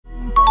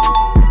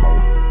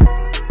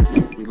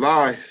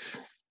live.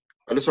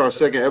 This is our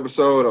second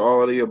episode of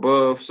All of the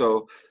Above.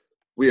 So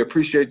we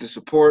appreciate the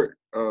support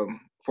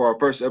for our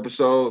first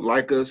episode.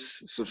 Like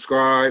us,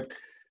 subscribe.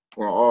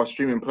 We're on all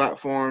streaming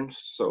platforms.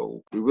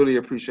 So we really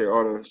appreciate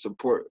all the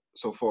support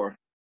so far.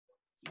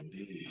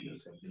 Indeed,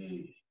 yes,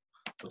 indeed.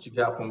 What you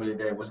got for me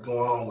today? What's going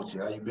on with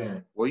you? How you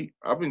been? Well,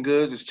 I've been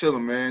good, just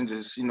chilling, man.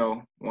 Just,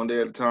 one day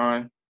at a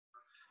time,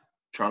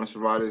 trying to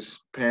survive this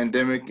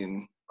pandemic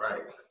and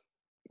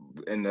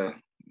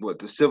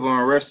the civil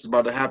unrest is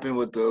about to happen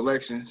with the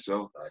election.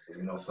 So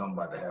something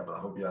about to happen. I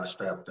hope y'all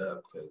strapped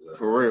up because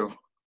for real.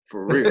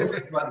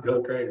 It's about to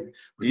go crazy.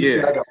 But you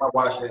see, I got my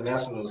Washington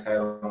Nationals hat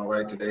on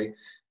right today,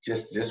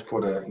 just for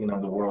the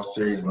the World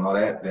Series and all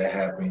that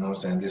happened. You know what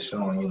I'm saying? Just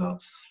showing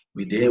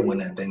we did win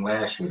that thing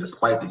last year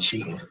despite the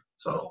cheating.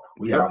 So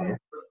we out here.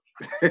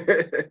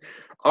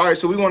 All right,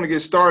 so we want to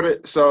get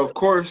started. So of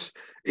course,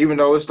 even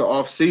though it's the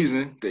off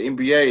season, the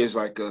NBA is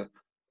like a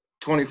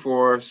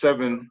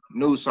 24/7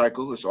 news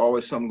cycle. There's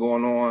always something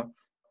going on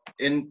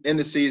in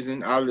the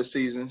season, out of the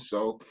season.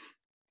 So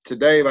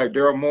today, like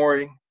Daryl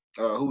Morey,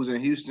 who was in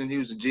Houston, he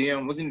was the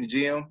GM. Wasn't he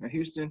the GM in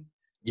Houston?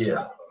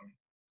 Yeah.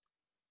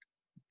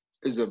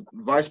 Is a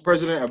vice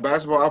president of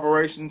basketball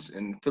operations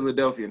in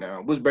Philadelphia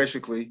now, which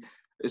basically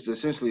is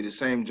essentially the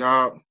same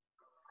job.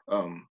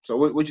 So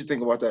what you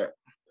think about that?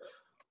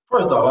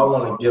 First off, I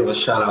want to give a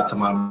shout out to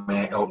my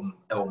man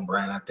Elton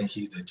Brand. I think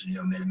he's the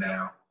GM there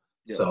now.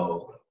 Yeah.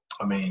 So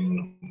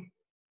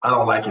I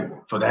don't like it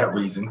for that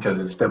reason because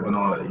it's stepping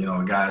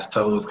on a guy's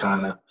toes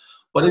kind of.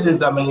 But it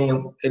just,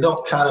 it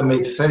don't kind of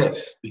make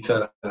sense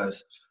because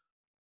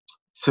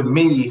to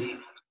me,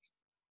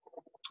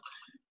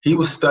 he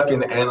was stuck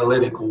in the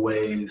analytical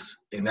ways,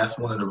 and that's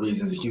one of the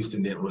reasons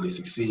Houston didn't really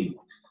succeed.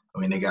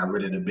 They got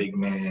rid of the big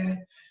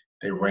man.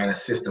 They ran a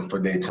system for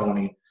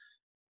D'Antoni,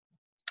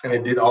 and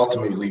it did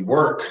ultimately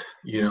work,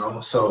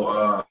 So,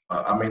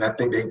 I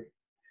think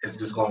it's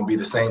just going to be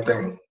the same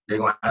thing. They're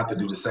going to have to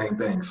do the same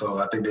thing. So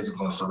I think they're just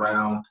going to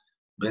surround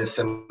Ben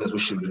Simmons with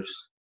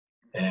shooters.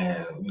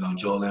 And,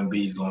 Joel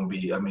Embiid is going to be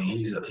 –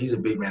 he's a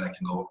big man that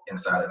can go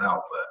inside and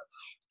out, but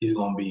he's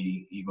going to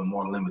be even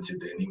more limited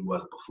than he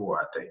was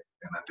before, I think.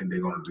 And I think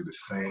they're going to do the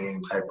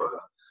same type of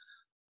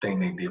thing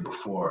they did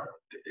before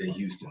in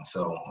Houston.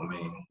 So,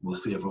 we'll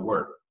see if it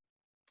works.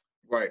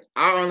 Right.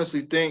 I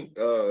honestly think,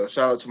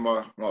 shout out to my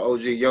OG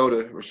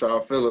Yoda,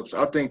 Rashad Phillips,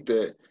 I think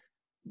that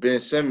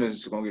Ben Simmons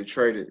is going to get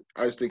traded.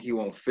 I just think he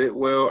won't fit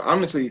well.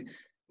 Honestly,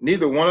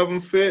 neither one of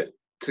them fit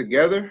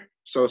together.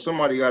 So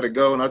somebody got to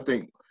go. And I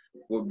think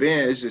with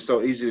Ben, it's just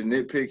so easy to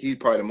nitpick. He's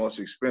probably the most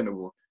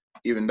expendable,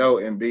 even though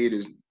Embiid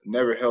is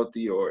never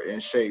healthy or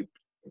in shape.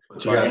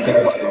 But you got to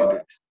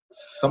think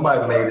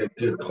somebody made a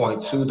good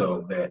point, too,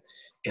 though, that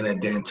in a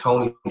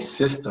D'Antoni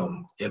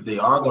system, if they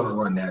are going to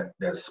run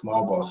that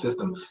small ball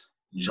system,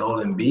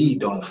 Joel Embiid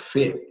don't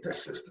fit that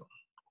system.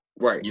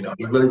 Right.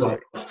 He really don't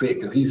fit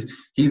because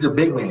he's a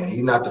big man.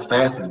 He's not the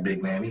fastest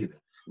big man either.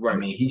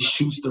 Right. He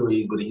shoots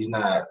threes, but he's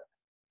not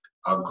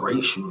a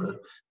great shooter.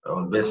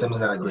 Ben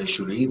Simmons not a great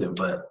shooter either.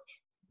 But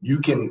you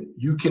can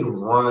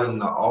run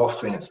the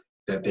offense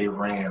that they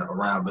ran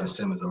around Ben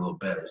Simmons a little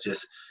better.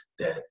 Just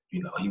that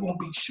he won't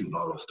be shooting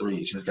all those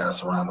threes. You just got to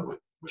surround him with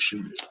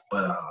shooters.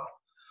 But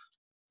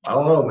I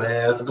don't know,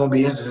 man. It's gonna be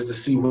interesting to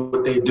see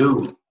what they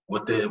do.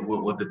 With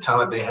the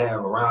talent they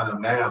have around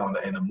them now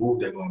and the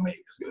move they're gonna make,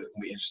 it's gonna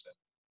be interesting.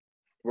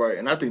 Right,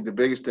 and I think the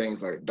biggest thing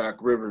is like Doc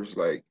Rivers,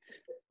 like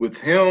with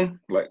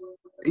him, like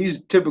he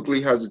typically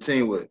has a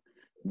team with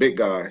big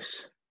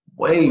guys.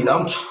 Wait,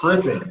 I'm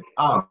tripping.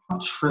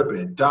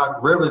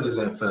 Doc Rivers is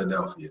in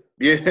Philadelphia.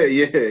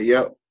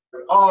 Yep.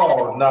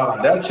 Oh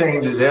no, that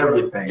changes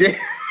everything.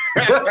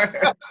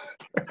 Yeah.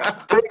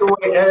 Take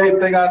away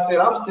everything I said.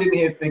 I'm sitting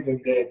here thinking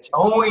that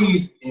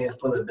Tony's in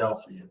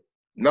Philadelphia.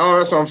 No,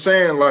 that's what I'm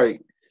saying.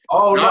 Like,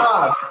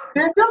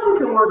 they definitely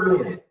can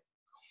work in.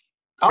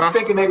 I'm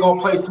thinking they're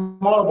gonna play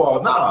small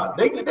ball. Nah,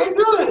 they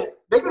good.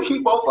 They can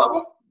keep both of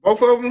them.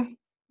 Both of them?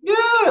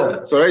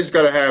 Yeah. So they just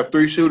gotta have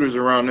 3 shooters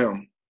around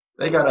them.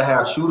 They gotta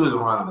have shooters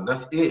around them.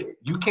 That's it.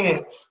 You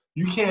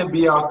can't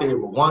be out there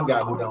with one guy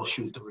who don't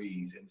shoot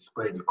threes and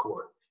spread the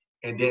court,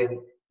 and then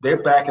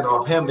they're backing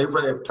off him.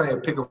 They're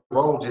playing pick and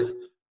roll, just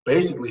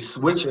basically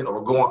switching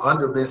or going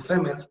under Ben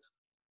Simmons.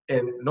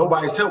 And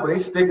nobody's helping. They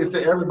sticking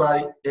to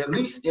everybody. At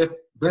least if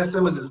Ben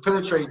Simmons is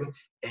penetrating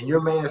and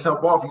your man's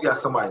help off, you got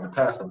somebody to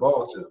pass the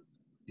ball to.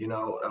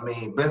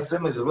 Ben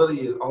Simmons really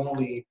is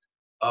only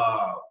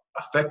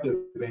effective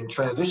in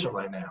transition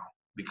right now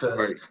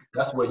because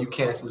that's where you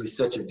can't really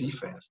set your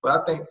defense.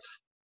 But I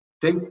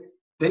think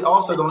they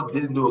also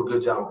didn't do a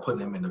good job of putting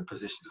him in a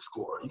position to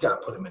score. You got to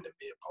put him in the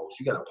mid post.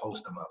 You got to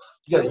post him up.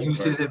 You got to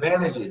use his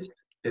advantages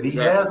that he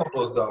has on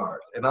those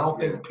guards. And I don't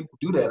think people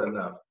do that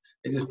enough.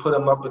 They just put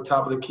him up at the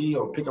top of the key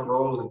or pick and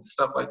rolls and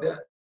stuff like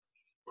that.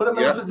 Put him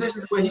in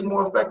positions where he's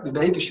more effective,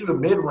 that he can shoot a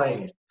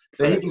mid-range,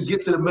 that he can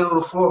get to the middle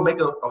of the floor and make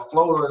a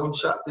floater of them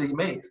shots that he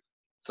makes.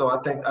 So I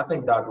think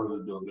Doc Rivers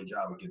will do a good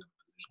job of getting him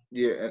in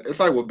Yeah, and it's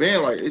like with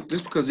Ben, like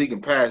just because he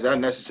can pass, that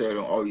necessarily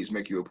don't always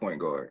make you a point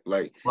guard.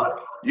 Like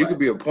you could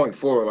be a point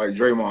forward like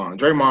Draymond.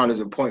 Draymond is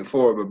a point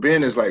forward, but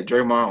Ben is like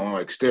Draymond on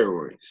like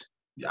steroids.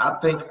 Yeah, I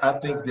think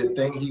the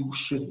thing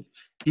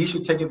he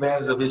should take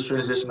advantage of his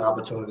transition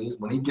opportunities.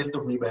 When he gets the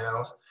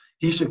rebounds,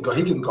 he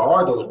can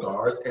guard those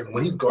guards, and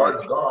when he's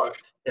guarding the guard,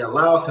 it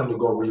allows him to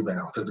go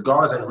rebound because the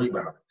guards ain't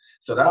rebounding.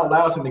 So that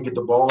allows him to get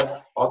the ball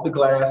off the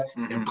glass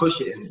and push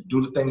it and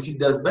do the things he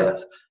does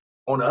best.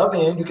 On the other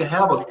end, you can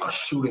have a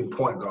shooting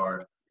point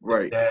guard,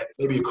 right? That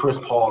maybe a Chris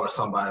Paul or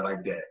somebody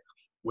like that,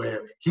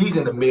 where he's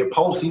in the mid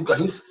post. He's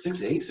 6'8",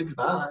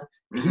 6'9".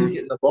 He's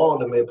getting the ball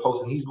in the mid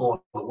post and he's going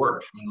to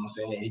work. You know what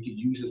I'm saying? He can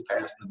use his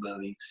passing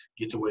abilities,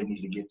 get to where he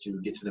needs to get to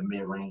the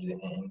mid range and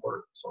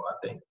work. So I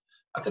think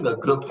a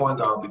good point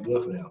guard would be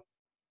good for them.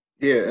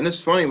 Yeah, and it's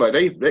funny, like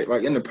they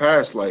like in the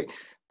past, like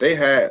they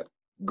had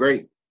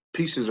great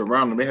pieces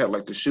around them. They had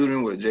like the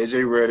shooting with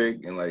JJ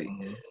Redick and like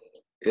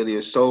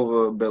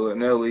Ilyasova,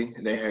 Bellinelli.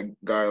 And they had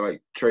a guy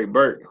like Trey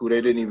Burke, who they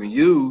didn't even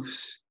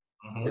use.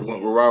 They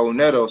went with Raul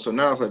Neto. So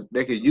now it's like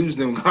they could use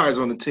them guys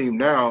on the team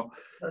now.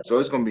 So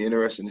it's going to be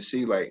interesting to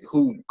see like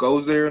who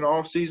goes there in the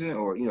offseason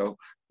or, you know,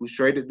 who's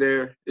traded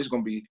there. It's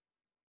going to be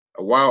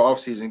a wild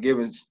offseason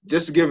given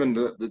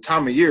the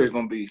time of year is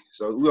going to be.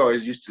 So we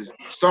always used to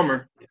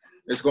summer.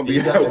 It's going to be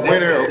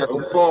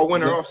a fall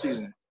winter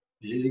offseason.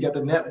 Yeah, you got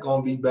the Nets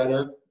going to be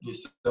better. Your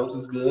Celtics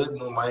is good. You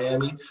know,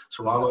 Miami,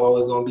 Toronto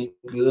always going to be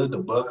good. The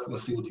Bucks going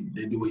to see what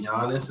they do with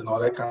Giannis and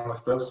all that kind of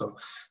stuff. So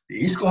the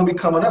East going to be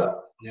coming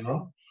up, you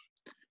know.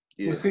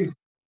 Yeah. We'll see.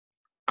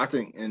 I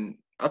think in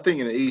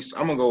the East,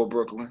 I'm gonna go with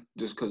Brooklyn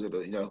just because of the,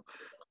 you know.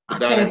 I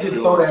can't just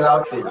throw that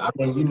out there. I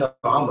mean, you know,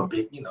 I'm a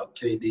big, you know,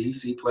 KD,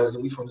 C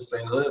Pleasant, we from the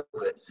same hood,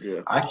 but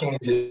I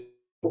can't just.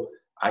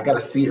 I got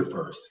to see it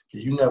first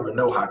because you never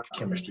know how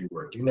chemistry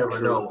works. You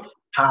never know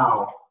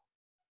how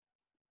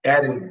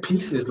adding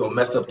pieces gonna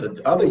mess up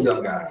the other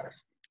young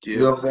guys. You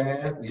know what I'm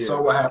saying? You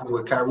saw what happened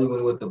with Kyrie when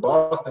he went to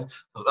Boston.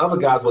 Those other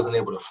guys wasn't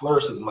able to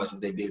flourish as much as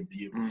they did the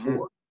year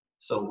before.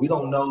 So we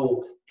don't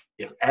know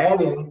if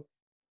adding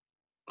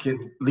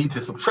can lead to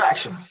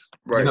subtraction.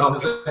 Right. You know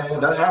what I'm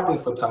saying? That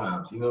happens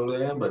sometimes. You know what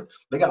I'm saying? But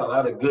they got a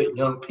lot of good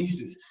young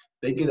pieces.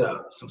 They get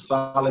some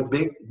solid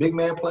big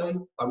man play.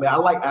 I mean, I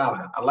like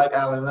Allen.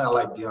 And I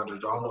like DeAndre. I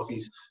don't know if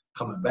he's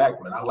coming back,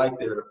 but I like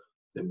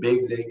the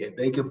bigs. If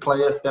they can play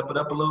it, step it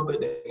up a little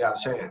bit, they got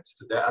a chance.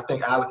 Because I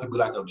think Allen can be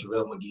like a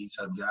JaVale McGee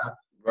type guy.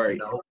 Right. You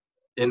know,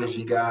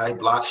 energy guy,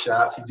 block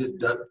shots. He just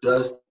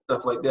does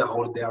stuff like that,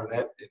 hold it down in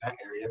that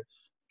area.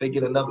 They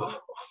get another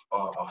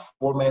a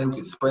four-man who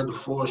can spread the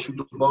floor and shoot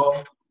the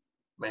ball,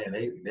 man,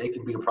 they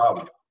can be a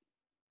problem.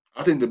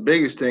 I think the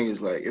biggest thing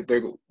is like if they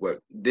go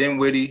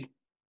Dinwiddie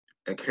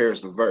and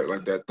Karis LeVert,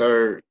 like the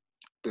third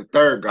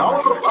guy.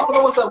 I don't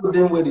know what's up with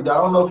Dinwiddie. I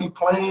don't know if he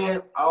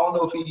playing. I don't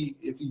know if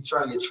he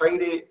trying to get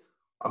traded.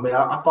 I mean,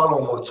 I follow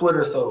him on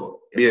Twitter,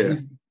 so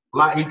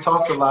he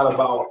talks a lot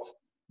about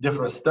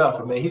different stuff.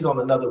 I mean, he's on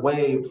another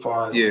wave as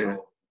far as you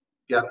know,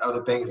 got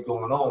other things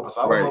going on.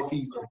 So I don't know if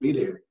he's gonna be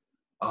there.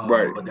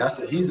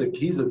 But he's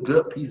a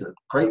good piece, a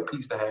great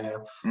piece to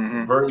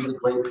have. Vert's a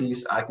great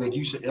piece. I think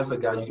that's a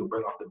guy you can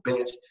bring off the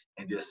bench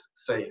and just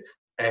say,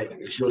 hey,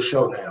 it's your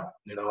show now.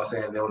 You know what I'm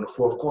saying? Then when the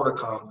fourth quarter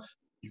comes,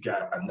 you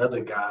got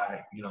another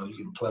guy, you know, you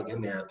can plug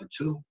in there at the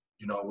two,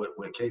 you know,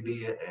 with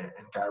KD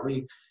and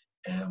Kyrie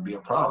and be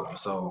a problem.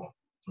 So,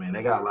 I mean,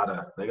 they got a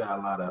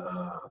lot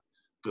of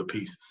good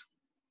pieces.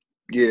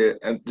 Yeah,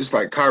 and just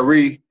like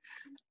Kyrie,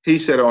 he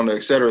said on the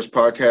Etceteras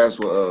podcast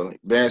with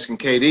Vance and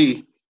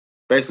KD,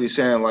 basically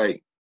saying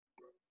like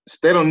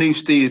they don't need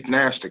Steve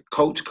Nash to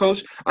coach.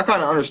 I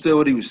kind of understood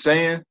what he was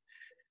saying.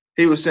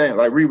 He was saying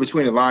like read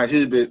between the lines.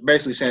 He was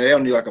basically saying they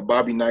don't need like a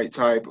Bobby Knight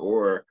type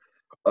or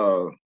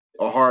a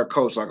hard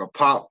coach like a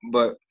Pop.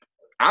 But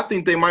I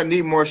think they might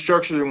need more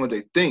structure than what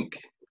they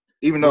think.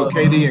 Even though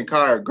KD and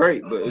Kai are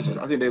great, but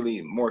I think they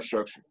need more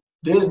structure.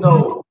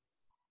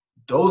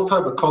 Those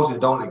type of coaches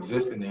don't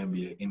exist in the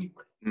NBA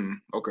anyway.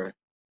 Okay.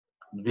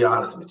 To be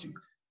honest with you,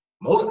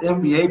 most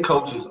NBA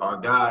coaches are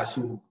guys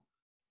who.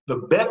 The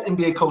best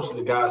NBA coaches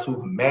are guys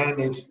who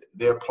manage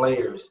their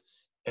players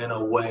in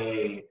a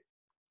way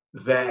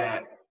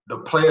that the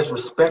players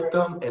respect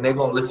them and they're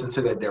going to listen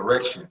to their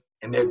direction.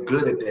 And they're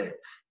good at that,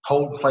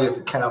 holding players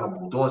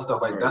accountable, doing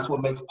stuff like that. That's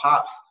what makes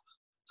Pops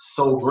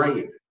so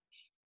great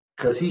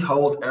because he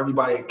holds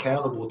everybody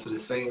accountable to the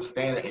same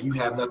standard and you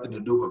have nothing to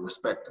do but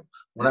respect him.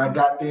 When I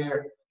got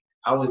there,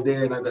 I was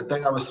there, and the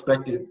thing I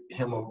respected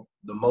him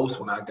the most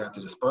when I got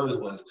to the Spurs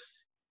was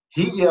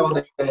he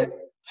yelled at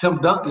Tim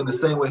Duncan the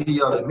same way he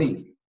yelled at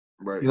me.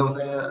 Right. You know what I'm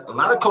saying? A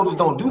lot of coaches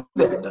don't do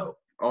that though.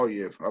 Oh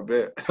yeah, I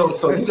bet. So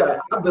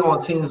I've been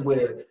on teams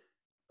where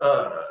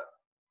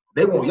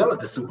they won't yell at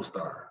the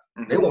superstar.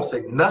 They won't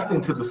say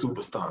nothing to the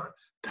superstar.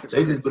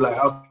 They just be like,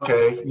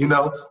 okay, you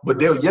know, but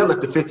they'll yell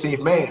at the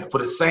 15th man for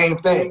the same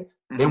thing.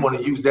 They want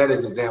to use that as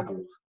an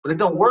example. But it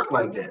don't work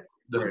like that.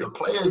 The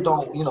players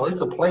don't, you know,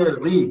 it's a players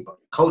league.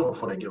 Coach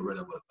before they get rid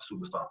of a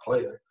superstar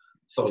player.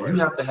 So you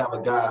have to have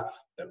a guy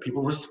that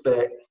people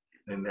respect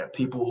and that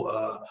people,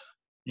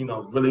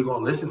 really going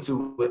to listen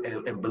to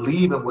it and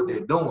believe in what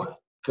they're doing.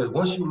 Because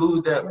once you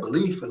lose that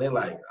belief and they're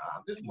like,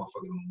 this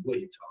motherfucker don't know what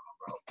you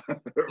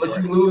talking about. Once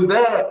you lose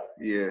that,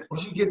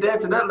 once you get that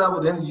to that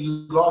level, then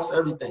you lost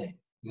everything.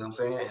 You know what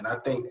I'm saying? And I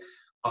think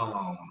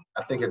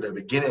at the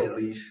beginning at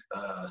least,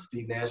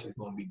 Steve Nash is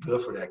going to be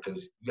good for that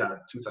because you got a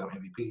 2-time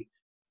MVP.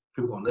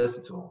 People going to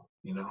listen to him,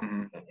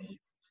 And you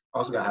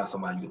also got to have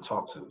somebody you can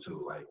talk to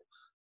too, like,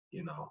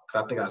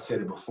 because I think I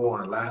said it before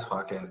in the last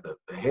podcast, the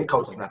head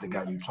coach is not the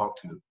guy you talk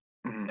to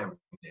every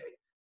day.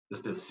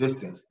 It's the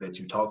assistants that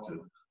you talk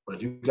to. But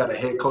if you got a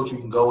head coach you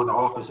can go in the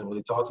office and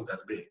really talk to,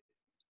 that's big.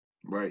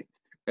 Right.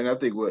 And I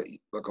think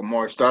like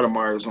Amari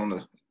Stoudemire is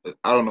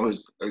I don't know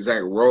his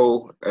exact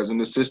role as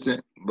an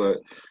assistant, but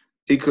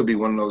he could be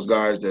one of those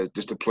guys that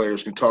just the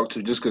players can talk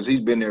to just because he's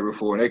been there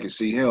before and they can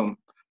see him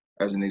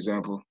as an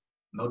example.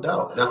 No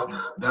doubt. I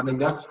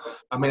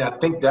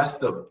think that's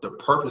the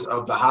purpose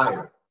of the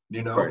hire.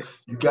 Right.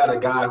 You got a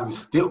guy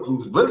who's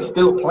really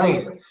still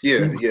playing.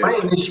 He's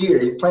playing this year.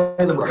 He's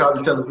playing the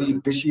Maccabi Tel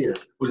Aviv this year,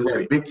 which is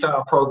a big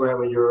time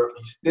program in Europe.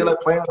 He's still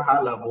playing at a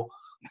high level,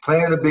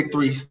 playing the Big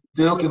Three. He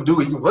still can do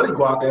it. He can really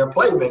go out there and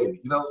play, maybe.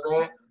 You know what I'm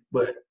saying?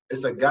 But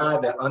it's a guy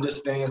that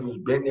understands, who's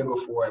been there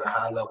before at a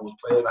high level, who's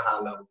played at a high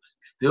level,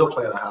 still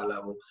play at a high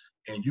level,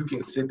 and you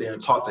can sit there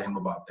and talk to him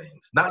about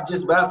things, not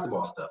just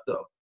basketball stuff,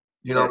 though.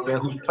 You know what I'm saying?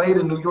 Who's played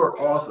in New York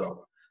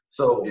also.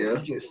 So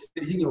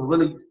he can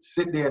really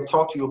sit there and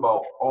talk to you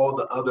about all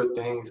the other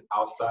things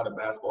outside of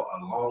basketball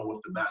along with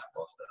the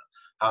basketball stuff,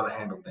 how to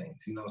handle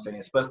things. You know what I'm saying?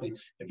 Especially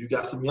if you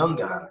got some young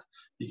guys,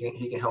 he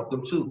can help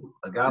them too.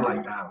 A guy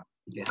like that,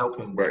 he can help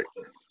him with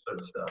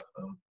certain stuff.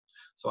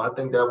 So I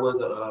think that was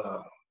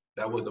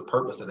the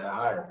purpose of that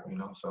hire.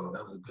 So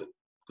that was a good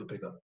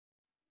pickup.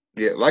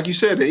 Yeah, like you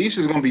said, the East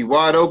is going to be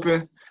wide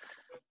open.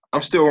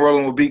 I'm still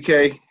rolling with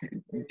BK,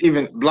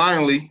 even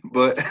blindly,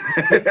 but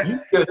you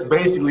just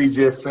basically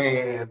just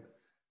saying,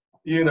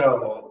 you're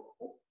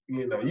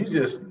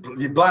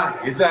blind.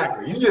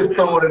 Exactly. You just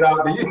throwing it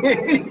out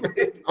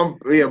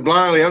there.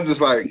 Blindly. I'm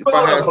just like, you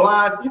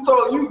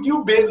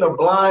betting a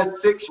blind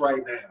 6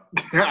 right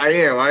now. I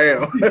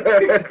am.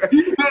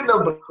 You betting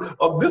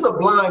this a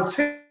blind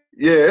 10.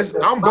 Yeah,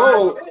 I'm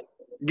bold.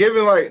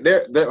 Given like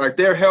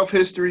their health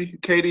history,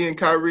 KD and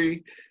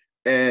Kyrie,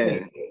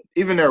 and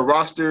even their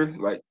roster,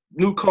 like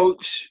new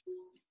coach,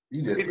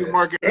 and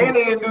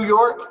they in New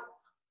York.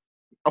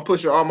 I'm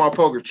pushing all my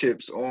poker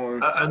chips on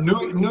a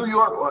New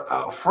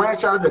York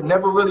franchise that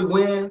never really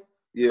win.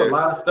 Yeah. There's a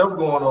lot of stuff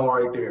going on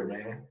right there,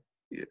 man.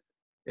 Yeah,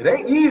 it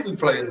ain't easy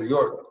playing New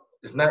York.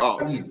 It's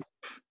not easy.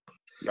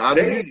 They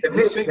ain't the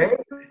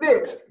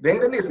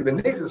Knicks. The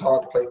Knicks is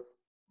hard to play.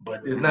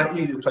 But it's not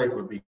easy to play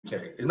for BK.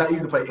 It's not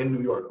easy to play in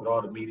New York with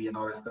all the media and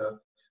all that stuff.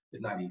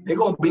 It's not easy. They're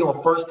going to be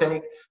on First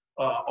Take,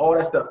 all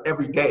that stuff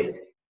every day.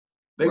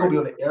 They're going to be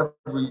on it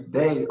every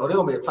day. Or they're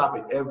going to be a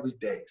topic every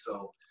day.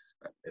 So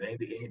it ain't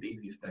the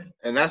easiest thing.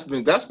 And that's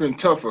been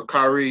tough for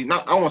Kyrie.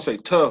 I won't say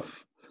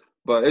tough,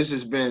 but it's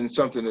just been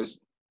something that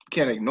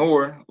can't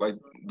ignore. Like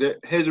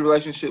his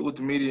relationship with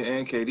the media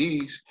and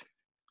KD's.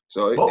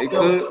 So it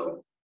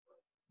could.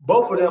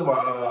 Both of them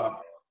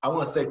are I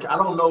want to say, I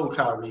don't know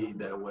Kyrie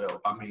that well.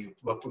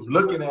 But from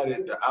looking at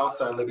it, the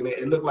outside looking at it,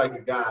 it looked like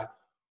a guy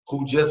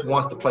who just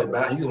wants to play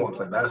basketball. He just wants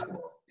to play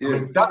basketball.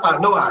 Yeah. That's how I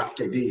know how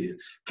KD is.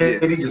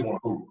 KD just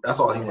want to hoop. That's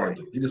all he want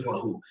to do. He just want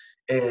to hoop.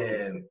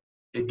 And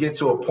it gets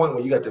to a point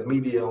where you got the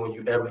media on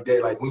you every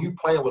day. Like when you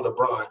playing with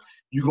LeBron,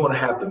 you're going to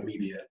have the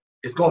media.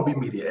 It's going to be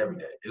media every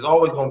day. It's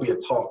always going to be a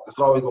talk. It's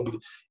always going to be.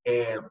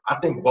 And I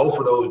think both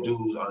of those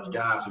dudes are the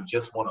guys who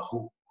just want to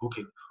hoop,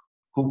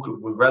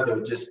 would rather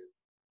just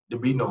to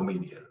be no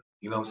media.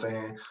 You know what I'm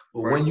saying?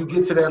 But when you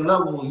get to that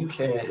level,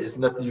 it's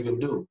nothing you can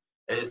do.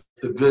 It's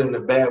the good and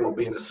the bad with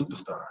being a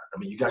superstar.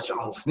 You got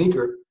your own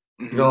sneaker,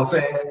 you know what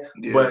I'm saying?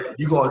 Yeah. But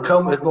it's going to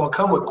come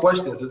with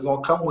questions. It's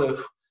going to come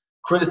with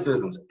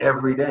criticisms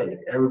every day.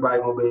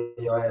 Everybody going to be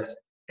in your ass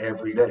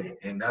every day.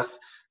 And that's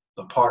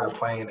the part of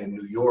playing in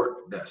New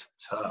York that's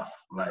tough.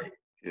 Like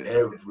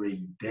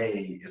every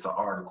day it's an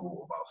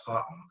article about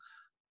something,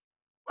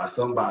 by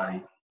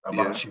somebody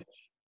about you.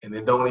 And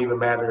it don't even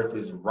matter if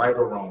it's right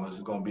or wrong. It's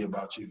just gonna be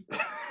about you.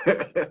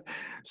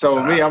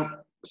 I'm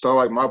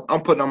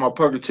putting all my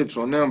poker chips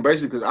on them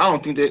basically because I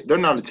don't think they're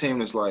not a team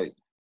that's like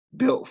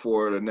built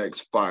for the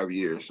next 5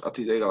 years. I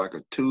think they got like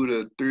a 2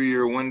 to 3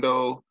 year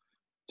window.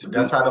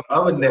 That's how the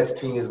other Nets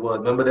teams was.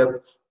 Remember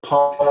that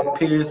Paul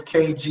Pierce,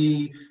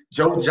 KG,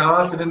 Joe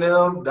Johnson, and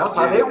them. That's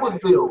how they was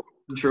built.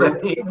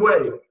 True. Same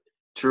way.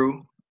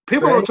 True.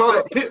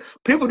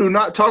 People do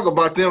not talk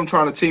about them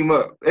trying to team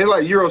up. They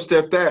like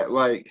Eurostep that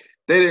like.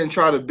 They didn't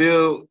try to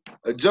build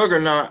a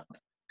juggernaut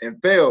and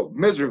failed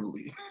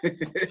miserably.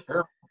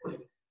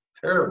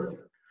 Terribly.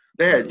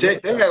 They had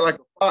like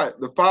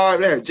the five.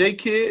 They had J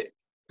Kidd.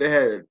 They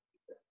had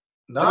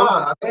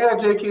they had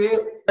J Kidd.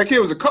 That kid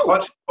was a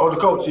coach. Oh, the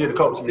coach. Yeah, the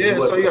coach.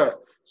 Yeah.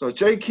 So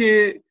J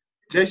Kidd,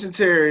 Jason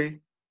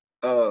Terry,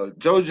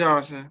 Joe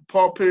Johnson,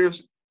 Paul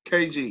Pierce,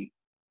 KG,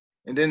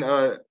 and then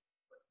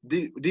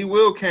D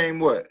Will came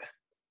what?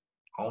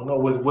 I don't know.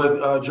 Was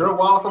Gerald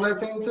Wallace on that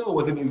team too, or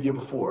was it the year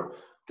before? I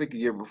think a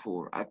year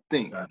before. I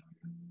think.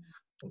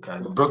 Okay.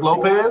 Brooke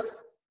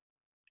Lopez?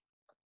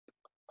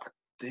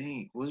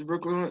 Was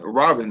Brooklyn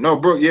Robin? No,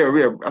 Brooke.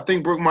 Yeah. I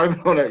think Brooke might have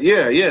been on that.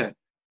 Yeah.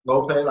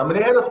 Lopez. I mean,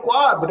 they had a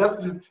squad, but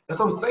that's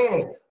what I'm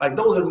saying. Like,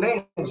 those are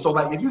names. So,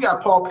 like, if you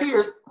got Paul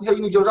Pierce, what the hell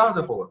you need Joe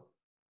Johnson for?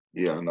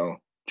 Yeah, I know.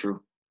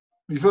 True.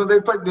 You feel they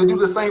do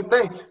the same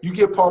thing. You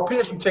get Paul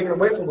Pierce, you take it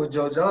away from what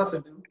Joe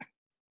Johnson do.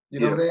 You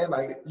know what I'm saying?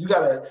 Like, you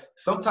gotta.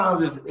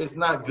 Sometimes it's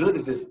not good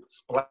to just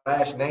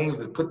splash names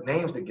and put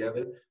names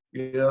together.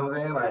 You know what I'm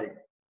saying? Like,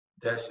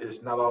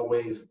 it's not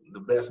always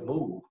the best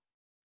move.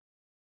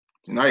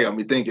 Now you got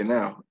me thinking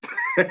now.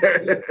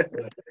 Yeah.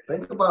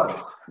 Think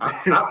about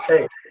it.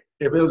 Hey,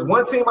 if it was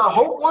one team I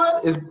hope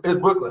won, is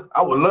Brooklyn.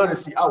 I would love to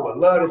see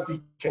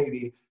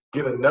KD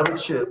get another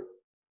chip.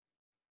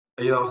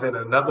 You know what I'm saying?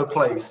 Another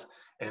place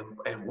and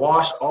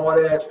wash all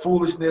that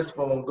foolishness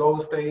from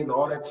Golden State and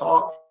all that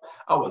talk.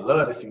 I would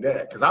love to see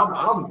that because I'm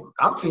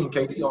team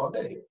KD all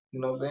day. You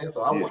know what I'm saying?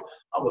 So I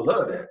would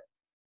love that.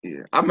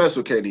 Yeah, I mess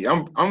with KD.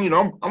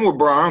 I'm with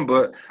Brian,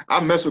 but I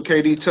mess with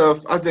KD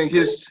tough. I think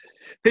he's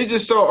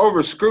just so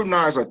over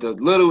scrutinized, like the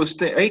littlest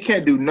thing. He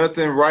can't do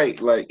nothing right.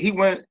 Like, he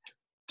went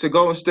to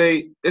Golden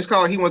State. It's kind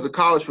of like he went to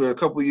college for a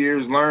couple of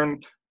years,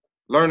 learn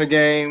the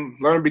game,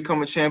 learn to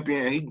become a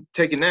champion, and he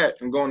taking that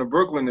and going to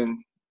Brooklyn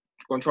and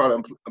going to try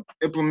to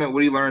implement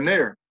what he learned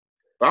there.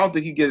 But I don't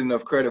think he get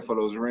enough credit for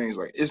those rings.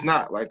 Like, it's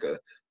not like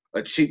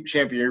a cheap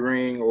champion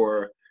ring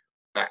or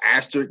an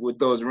asterisk with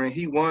those rings.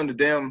 He won the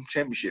damn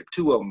championship,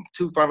 2 of them,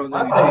 2 Finals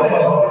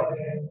MVP.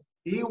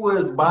 He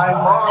was by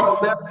far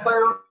the best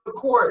player on the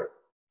court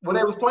when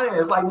they was playing.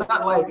 It's like,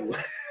 not like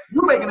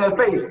you making that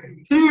face.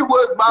 He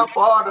was by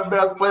far the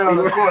best player on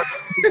the court.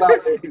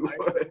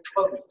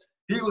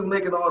 He was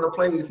making all the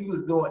plays. He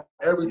was doing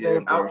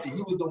everything out there.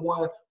 He was the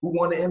one who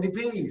won the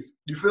MVPs.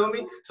 You feel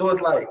me? So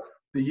it's like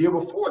the year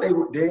before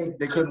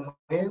they couldn't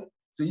win.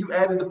 So you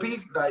added the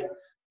piece like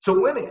to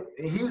win it.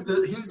 And he's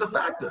the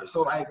factor.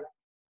 So like,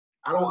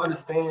 I don't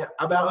understand.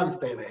 I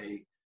understand the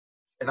hate.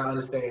 And I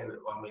understand,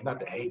 not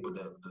the hate, but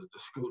the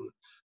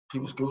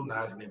people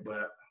scrutinizing it.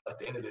 But at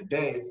the end of the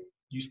day,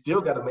 you still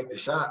got to make the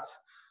shots.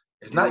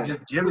 It's not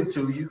just given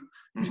to you.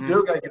 You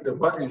still got to get the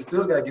bucket. You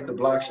still got to get the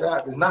block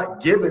shots. It's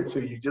not given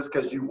to you just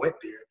because you went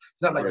there.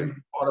 It's not like you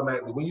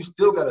automatically. When you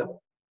still got to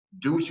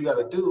do what you got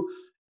to do,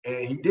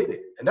 and he did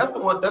it. And that's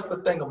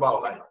the thing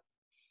about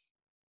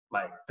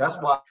like that's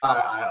why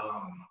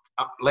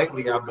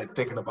lately I've been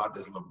thinking about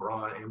this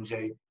LeBron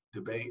MJ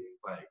debate.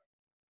 Like,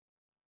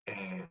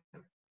 and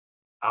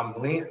I'm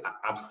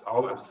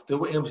still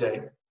with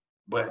MJ,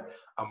 but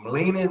I'm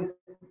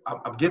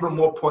giving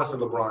more points to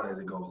LeBron as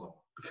it goes on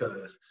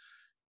because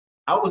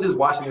I was just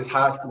watching his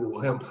high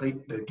school, him play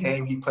the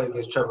game he played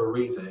against Trevor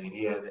Ariza, and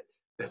he had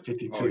that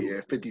 52. Oh,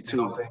 yeah, 52. You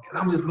know what I'm saying? And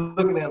I'm just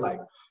looking at like,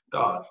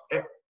 dog,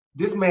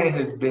 this man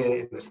has been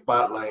in the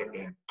spotlight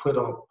and put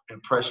on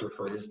and pressure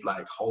for his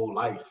like whole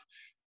life,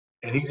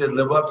 and he just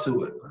live up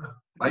to it, bro.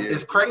 Like,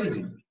 it's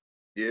crazy.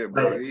 Yeah,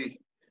 bro.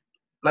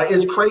 Like,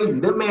 it's crazy.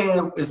 That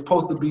man is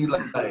supposed to be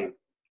like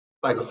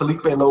a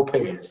Felipe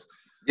Lopez.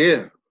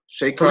 Yeah.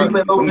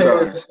 Felipe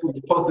Lopez is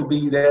supposed to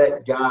be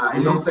that guy.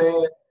 You know what I'm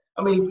saying?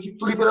 I mean,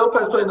 Felipe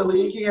Lopez played in the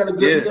league. He had a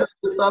good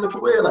solid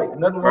career. Like,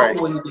 nothing wrong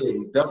with what he did.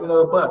 He's definitely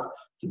not a bust.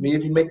 To me,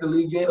 if you make the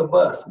league, you ain't a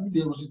bust. You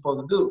did what you're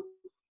supposed to do.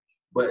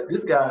 But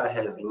this guy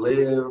has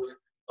lived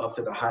up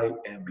to the hype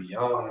and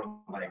beyond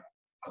like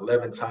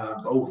 11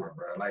 times over,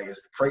 bro. Like,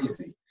 it's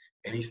crazy.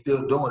 And he's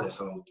still doing it.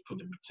 So,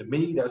 to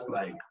me, that's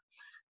like,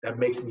 that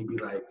makes me be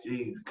like,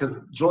 geez,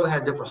 because Jordan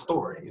had a different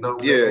story, you know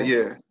what I'm saying?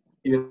 Yeah.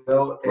 You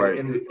know,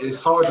 and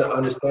it's hard to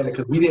understand it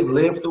because we didn't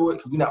live through it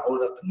because we're not old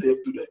enough to live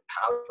through the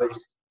college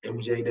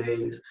MJ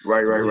days.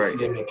 Right.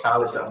 See him in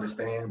college to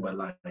understand, but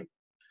like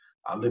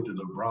I lived through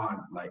the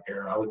LeBron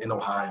era. I was in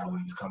Ohio when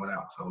he was coming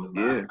out, so it was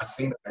like, I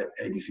seen it at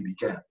ABCD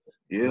camp.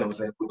 Yeah. You know what I'm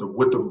saying?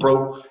 With the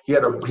bro, he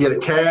had a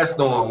cast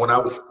on when I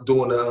was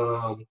doing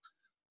I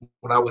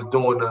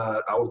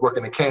was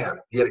working the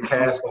camp. He had a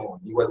cast on.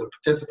 He wasn't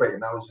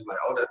participating. I was just like,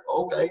 oh, that's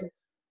okay.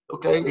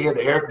 Okay. He had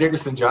the Eric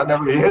Dickerson jersey. I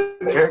never had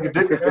the Eric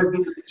Dickerson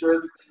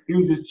jersey. He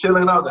was just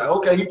chilling out. Like,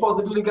 okay, he's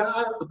supposed to be the guy.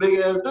 That's a big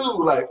ass dude.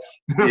 Like,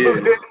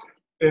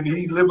 and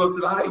he lived up to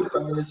the hype. I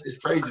mean, it's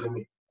crazy to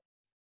me.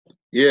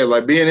 Yeah,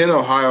 like being in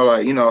Ohio,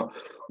 like, you know,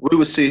 we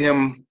would see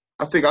him.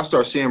 I think I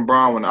started seeing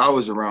Brown when I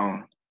was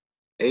around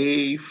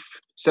 7th,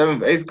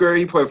 8th grade.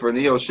 He played for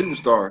Neo Shooting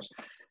Stars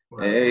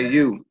at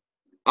AAU.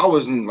 I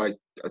wasn't like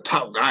a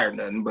top guy or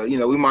nothing, but you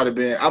know, I might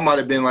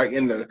have been like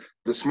in the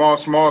small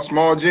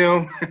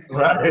gym,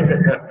 right?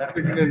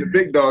 in the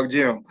big dog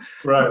gym,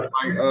 right?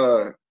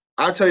 Like,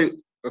 I'll tell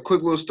you a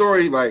quick little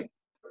story. Like,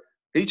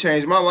 he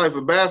changed my life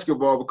with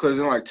basketball because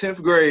in like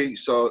 10th grade,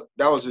 so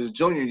that was his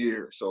junior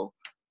year. So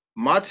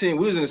my team,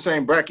 we was in the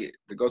same bracket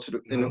to go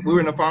to we were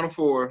in the Final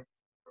Four,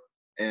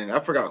 and I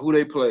forgot who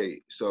they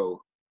played.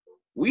 So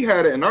we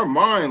had it in our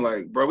mind,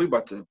 like, bro, we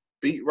about to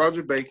beat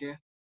Roger Bacon,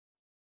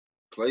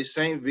 play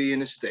St. V in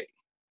the state.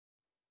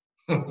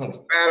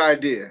 Bad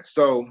idea.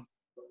 So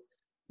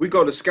we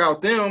go to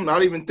scout them,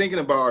 not even thinking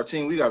about our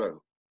team. We got to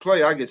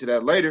play. I'll get to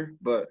that later.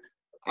 But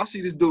I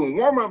see this dude in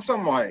warm-ups.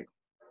 I'm like,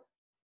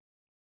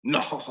 no,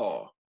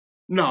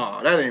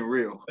 that ain't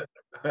real.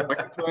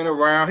 Like, he's playing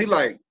around. He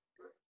like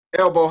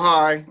elbow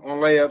high on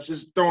layups,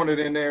 just throwing it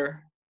in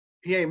there.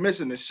 He ain't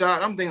missing the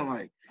shot. I'm thinking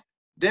like,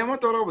 damn, I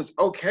thought I was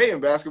okay in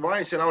basketball. I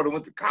ain't saying I would have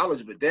went to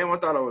college, but damn, I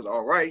thought I was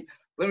all right.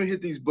 Let me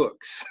hit these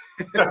books.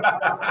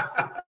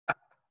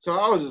 So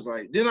I was just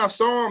like, then I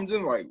saw him,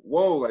 then like,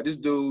 whoa, like this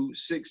dude,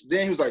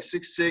 then he was like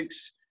 6'6",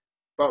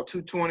 about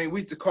 220.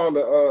 We used to call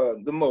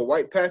the little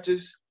white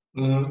patches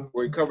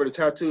where he covered the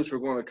tattoos for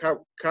going to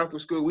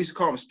Catholic school. We used to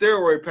call them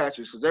steroid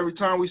patches because every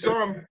time we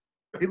saw him,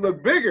 he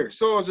looked bigger.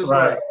 So I was just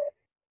like,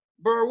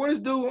 bro, what is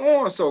dude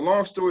on? So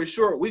long story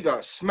short, we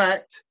got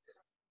smacked,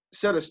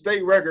 set a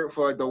state record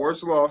for like the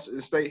worst loss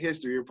in state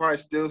history. It probably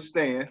still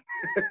stand.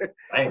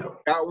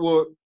 Got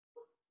whooped.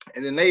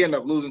 And then they ended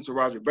up losing to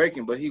Roger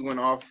Bacon, but he went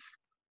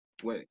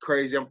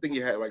crazy. I'm thinking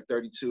he had like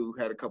 32,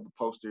 had a couple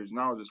posters, and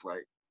I was just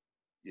like,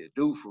 yeah,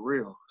 dude, for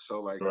real.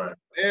 So like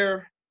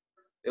there,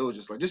 it was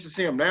just like, just to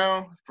see him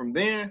now from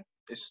then,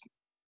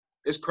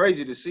 it's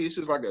crazy to see. It's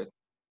just like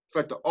it's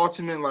like the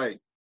ultimate like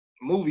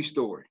movie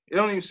story. It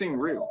don't even seem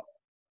real.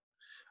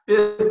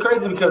 It's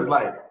crazy because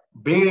like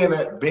being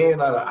at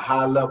a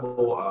high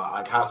level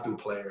like high school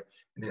player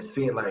and then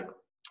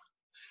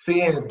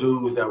seeing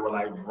dudes that were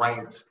like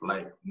ranked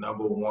like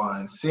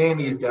 #1, seeing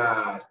these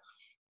guys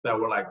that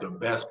were like the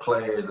best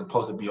players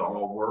supposed to be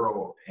all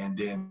world, and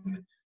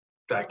then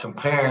like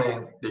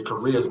comparing their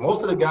careers.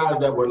 Most of the guys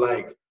that were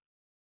like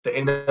that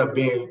ended up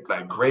being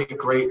like great,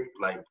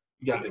 like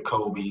you got the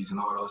Kobe's and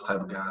all those type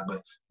of guys,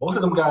 but most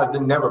of them guys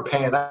didn't never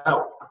pan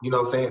out, you know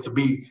what I'm saying, to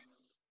be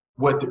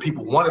what the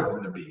people wanted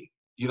them to be.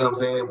 You know what I'm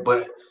saying?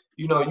 But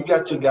you know, you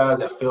got your guys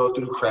that fell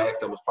through the cracks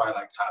that was probably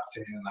like top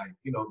 10, like,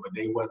 you know, but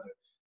they wasn't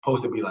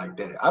supposed to be like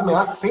that. I mean,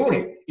 I seen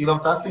it. You know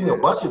what I'm saying? I seen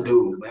a bunch of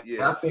dudes, man.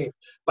 Yeah. I seen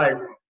like,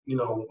 you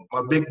know,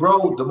 my big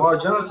bro, DeMar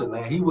Johnson,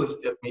 man, he was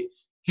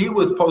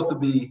supposed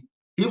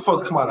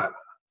to come out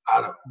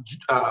of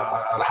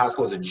high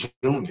school as a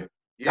junior.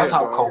 Yeah, that's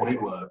how cold he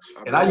was.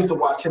 And I used to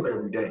watch him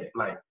every day.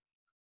 Like,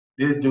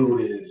 this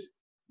dude is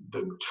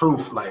the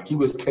truth. Like, he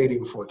was KD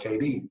before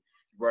KD.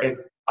 Right. And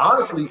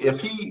honestly,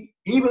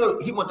 even though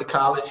he went to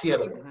college, he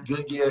had a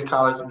good year in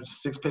college, he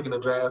was a 6th pick in the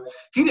draft.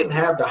 He didn't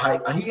have the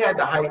hype. He had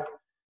the hype,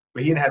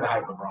 but he didn't have the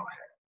hype LeBron had.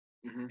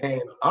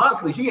 And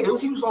honestly, he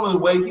was on his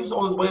way. He was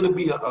on his way to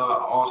be an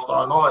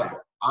all-star and all that.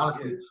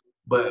 Honestly,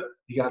 but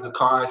he got the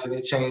car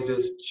accident, changed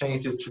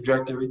his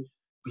trajectory.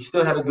 He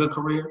still had a good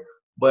career,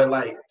 but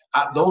like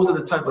those are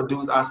the type of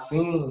dudes I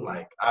seen.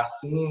 Like I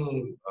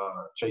seen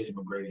Tracy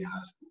McGrady in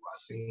high school.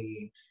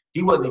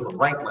 He wasn't even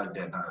ranked like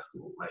that in high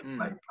school, like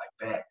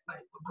that, like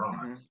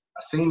LeBron.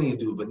 I seen these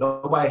dudes, but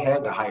nobody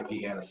had the hype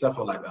he had, except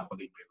for like Felipe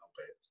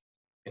Lopez.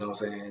 You know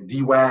what I'm saying?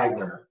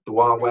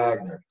 DeJuan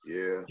Wagner.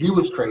 Yeah. He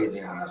was crazy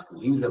in high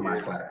school. He was in my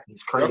class.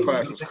 He's crazy. Your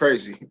class was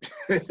crazy.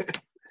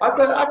 My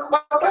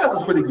class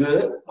was pretty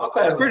good. My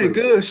class was pretty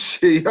good.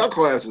 Shit, your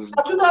class was.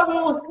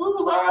 2001 was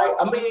all right.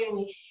 I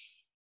mean,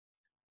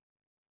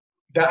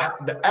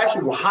 the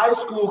actual high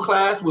school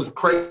class was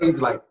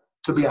crazy. Like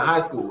to be in high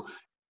school,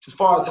 as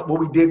far as what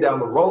we did down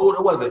the road,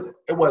 it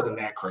wasn't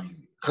that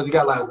crazy. Because you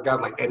got guys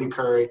like Eddie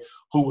Curry,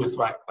 who was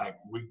like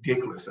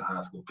ridiculous in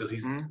high school because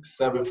he's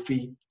 7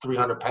 feet,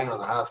 300 pounds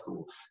in high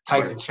school.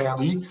 Tyson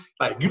Chandler,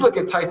 you look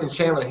at Tyson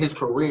Chandler, his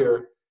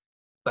career,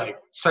 like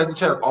Tyson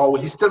Chandler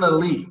he's still in the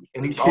league,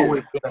 and he's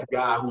always been a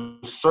guy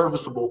who's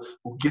serviceable,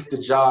 who gets the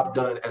job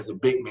done as a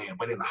big man.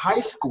 But in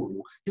high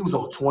school, he was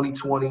on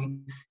 2020.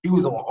 He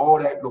was on all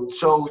those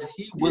shows.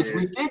 He was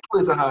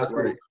ridiculous in high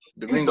school. Right.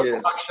 He used to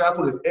block shots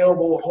with his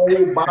elbow,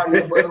 whole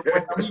body.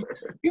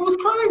 He was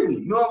crazy.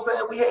 You know what I'm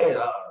saying? We had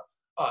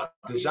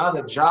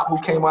DeJounte Diop,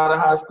 who came out of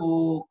high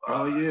school.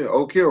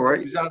 Oak Hill, right?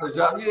 DeJounte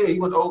Diop, he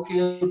went to Oak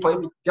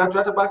Hill, got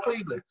drafted by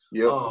Cleveland.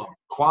 Yep.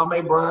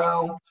 Kwame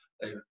Brown,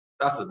 and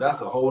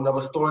that's a whole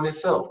nother story in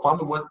itself.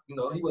 Kwame went,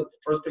 he went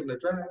first pick in the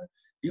draft.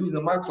 He was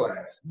in my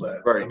class,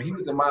 but I mean, he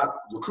was in my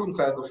recruiting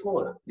class in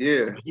Florida.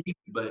 Yeah.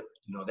 But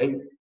they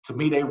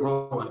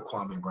ruined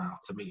Kwame Brown.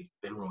 To me,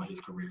 they ruined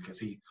his career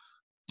because you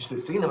should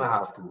have seen him in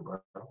high school, bro.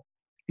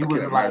 He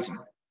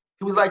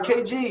was like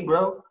KG,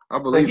 bro. I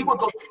believe he would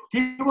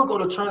go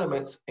to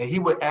tournaments and he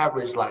would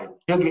average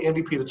he'll get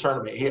MVP of the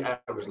tournament. He'll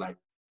average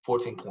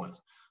 14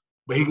 points.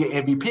 But he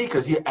get MVP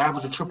because he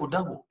averaged a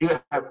triple-double. He'll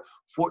have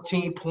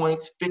 14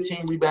 points,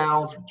 15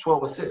 rebounds,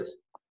 12 assists.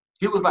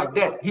 He was like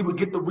that. He would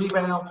get the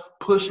rebound,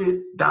 push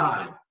it,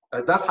 dime.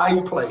 That's how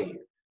he played.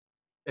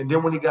 And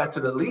then when he got to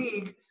the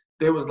league,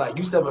 they was like,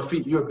 you 7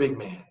 feet, you're a big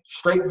man.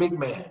 Straight big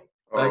man.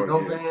 You know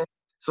what I'm saying?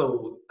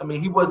 So, I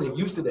mean, he wasn't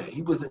used to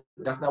that.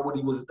 That's not what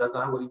he was. That's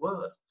not what he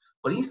was.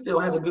 But he still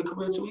had a good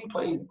career, too. He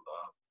played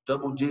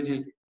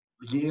double-digit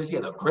years. He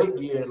had a great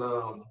year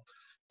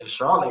in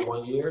Charlotte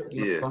one year.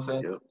 You know what I'm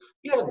saying? Yep.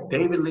 Yeah,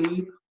 David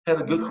Lee had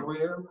a good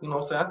career. You know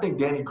what I'm saying? I think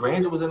Danny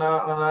Granger was in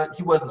our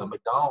he wasn't a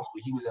McDonald's,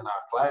 but he was in our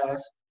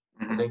class.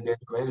 I think Danny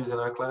Granger was in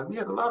our class. We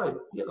had a lot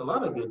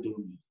of good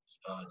dudes.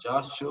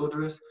 Josh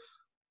Childress.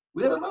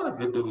 we had a lot of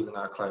good dudes in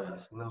our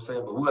class. You know what I'm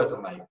saying? But we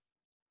wasn't like.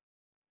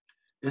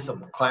 There's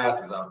some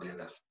classes out there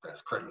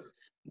that's crazy.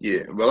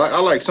 Yeah, but I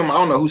like some. I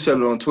don't know who said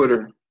it on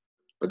Twitter,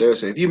 but they'll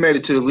say if you made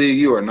it to the league,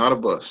 you are not a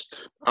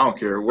bust. I don't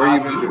care where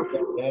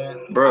you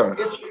been, bruh.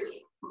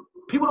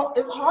 People don't.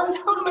 It's hard as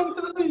hell to make it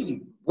to the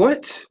league.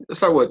 What?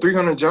 It's like what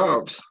 300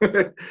 jobs.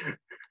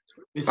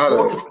 It's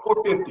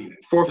 450.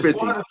 450. It's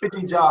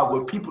 450 jobs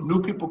with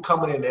new people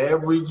coming in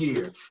every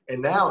year,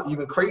 and now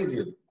even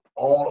crazier,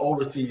 all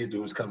overseas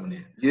dudes coming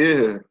in.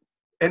 Yeah.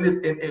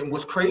 And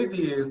what's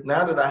crazy is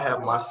now that I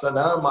have my son,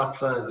 now that my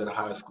son's in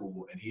high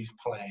school and he's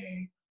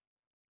playing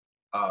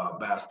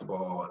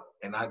basketball,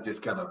 and I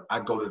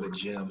go to the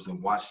gyms and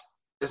watch.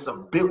 It's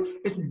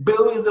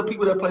billions of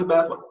people that play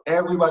basketball.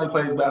 Everybody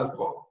plays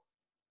basketball,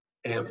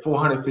 and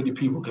 450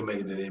 people can make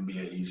it to the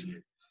NBA each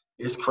year.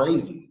 It's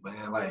crazy,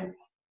 man. Like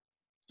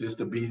just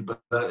to be, but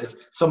it's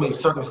so many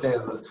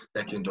circumstances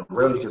that can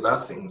derail you. Because I've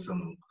seen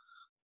some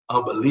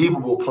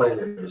unbelievable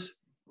players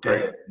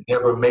that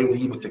never made it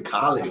even to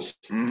college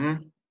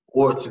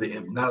or to the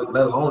not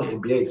let alone the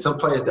NBA. Some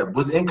players that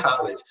was in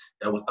college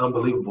that was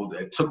unbelievable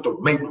that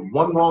made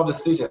one wrong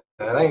decision.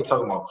 And I ain't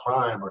talking about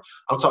crime, or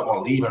I'm talking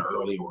about leaving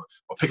early or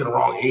picking the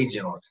wrong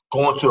agent or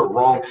going to a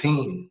wrong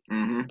team. You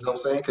know what I'm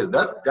saying? Because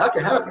that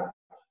can happen.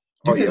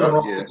 You get in the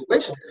wrong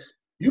situation,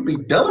 you be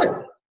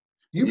done.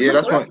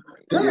 That's what.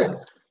 Yeah,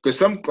 because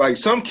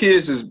some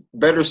kids is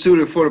better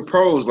suited for the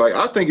pros. Like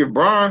I think if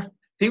Brian.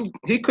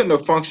 He couldn't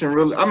have functioned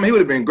really. I mean, he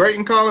would have been great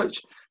in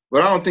college,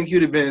 but I don't think he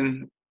would have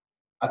been.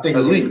 I think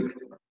elite.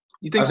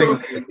 You think so?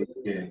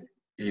 Yeah,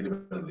 he'd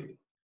have been elite.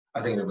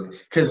 I think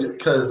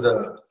because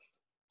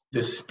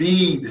the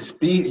speed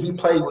he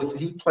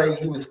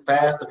was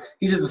faster.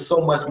 He just was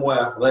so much more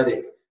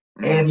athletic,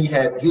 and he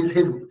had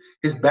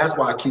his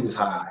basketball IQ is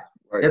high.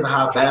 Right. He has a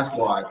high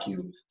basketball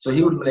IQ, so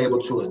he would have been able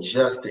to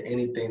adjust to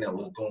anything that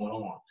was going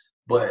on.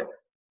 But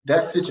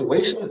that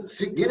situation,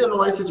 getting in the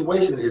right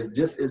situation, is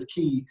just as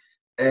key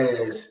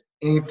as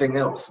anything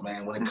else,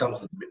 man, when it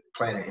comes to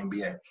playing in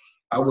NBA.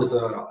 I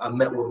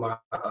met with my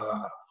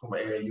former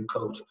AAU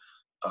coach,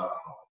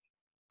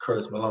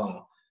 Curtis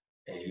Malone.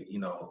 And, you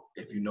know,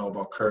 if you know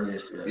about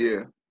Curtis,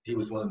 he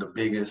was one of the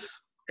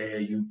biggest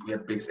AAU, we had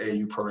the biggest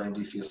AAU program,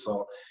 DC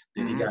Assault.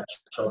 Then he got in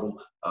trouble,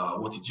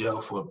 went to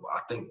jail for, I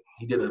think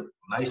he did a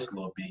nice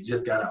little bit. He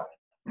just got out.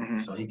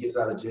 So he gets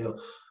out of jail.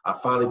 I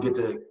finally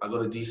I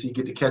go to DC,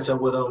 get to catch up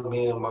with him.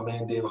 Me and my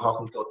man David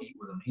Hawkins go eat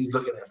with him. He's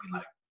looking at me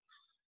like,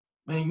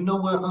 man, you know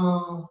what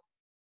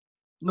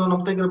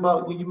I'm thinking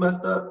about when you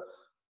messed up?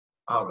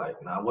 I was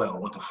like, nah, well,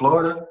 went to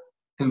Florida.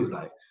 He was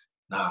like,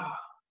 nah,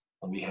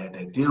 when we had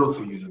that deal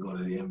for you to go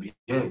to the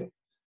NBA.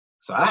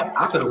 So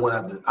I could have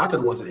went to the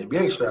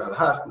NBA straight out of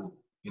high school.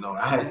 You know,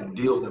 I had some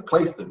deals in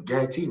place to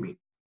guarantee me.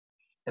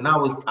 And I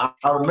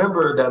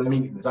remember that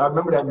meeting. I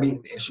remember that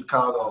meeting in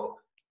Chicago.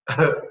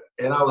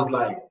 And I was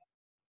like,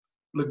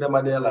 looked at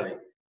my dad like,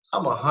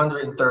 I'm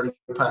 130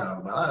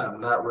 pounds, but I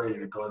am not ready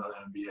to go to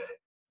the NBA.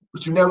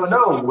 But you never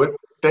know what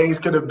things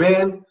could have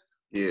been.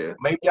 Yeah.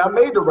 Maybe I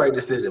made the right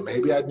decision.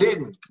 Maybe I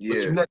didn't.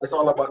 Yeah. But it's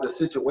all about the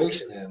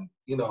situation. And,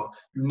 you know,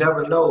 you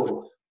never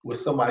know what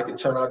somebody could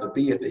turn out to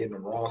be if they're in the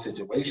wrong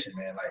situation,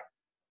 man. Like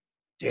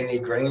Danny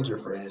Granger,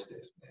 for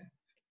instance, man.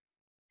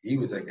 He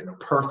was like in a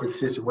perfect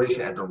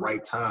situation at the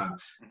right time.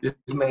 This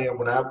man,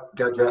 when I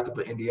got drafted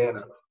for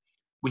Indiana,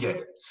 we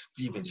had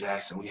Steven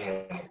Jackson, we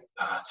had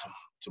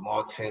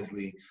Jamal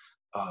Tinsley,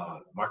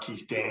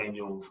 Marquise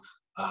Daniels,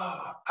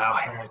 Al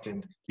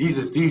Harrington. These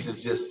are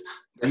just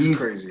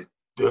crazy.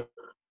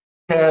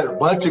 We had a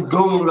bunch of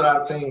goons on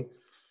our team,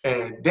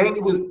 and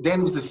Danny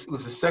was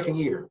his second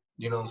year.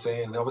 You know what I'm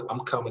saying? I'm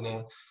coming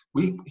in.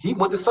 He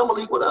went to summer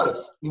league with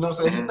us. You know what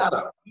I'm saying? He's not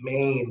a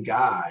main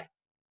guy.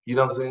 You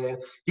know what I'm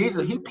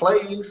saying? He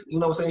plays. You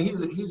know what I'm saying?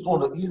 He's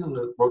in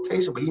the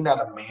rotation, but he's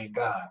not a main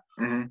guy.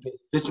 The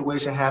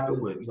situation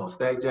happened with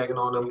Stag Jack and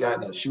all them got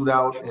in a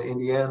shootout in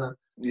Indiana.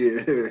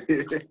 Yeah.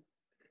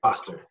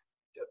 Roster.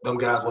 Them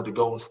guys went to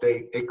Golden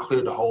State. They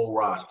cleared the whole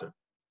roster.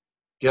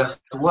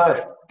 Guess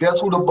what? Guess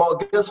who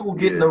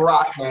getting the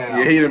rock now?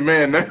 Yeah, he the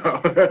man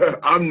now.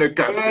 I'm the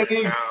guy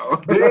now.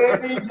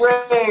 Danny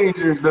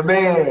Granger, the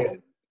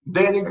man.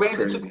 Danny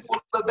Granger took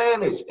full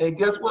advantage. And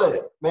guess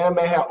what? Man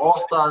had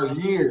all-star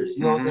years.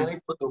 You know what I'm saying? They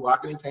put the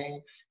rock in his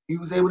hand. He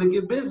was able to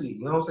get busy,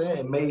 you know what I'm saying?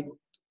 And made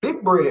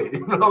big bread,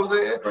 you know what I'm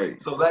saying?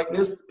 Right. So, like,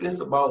 it's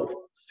about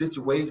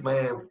situation,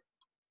 man.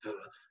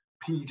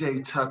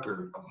 PJ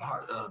Tucker,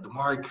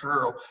 Damari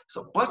Curl. It's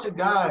a bunch of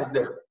guys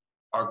that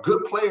are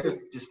good players,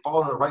 just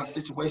fall in the right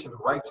situation at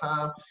the right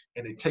time,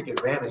 and they take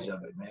advantage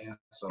of it, man.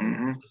 So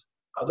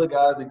other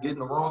guys that get in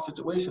the wrong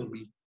situation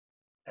be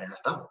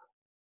asked out.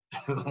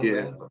 You know what I'm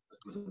saying?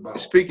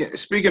 So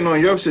speaking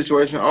on your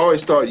situation, I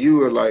always thought you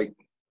were like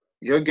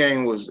your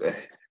game was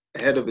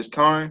ahead of its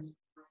time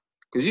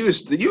because you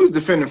was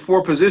defending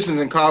 4 positions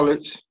in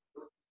college.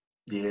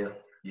 Yeah.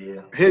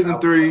 Hitting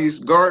threes,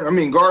 guard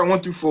 1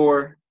 through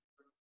 4.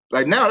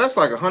 Like now, that's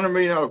like $100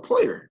 million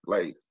player.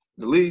 Like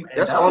the league,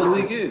 that's all the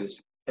league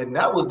is. And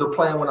that was the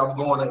plan when I'm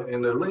going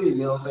in the league.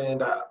 You know what I'm saying?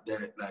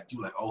 That like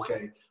you like,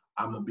 okay,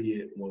 I'm gonna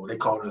be well, they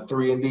call it a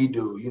 3-and-D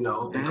dude, you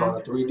know, they call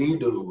it a 3D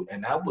dude.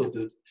 And that was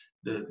the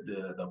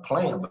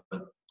plan.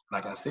 But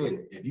like I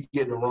said, if you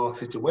get in the wrong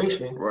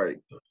situation, right,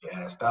 you'll get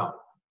asked out.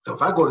 So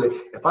if I go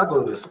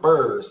to the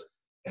Spurs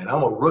and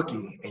I'm a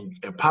rookie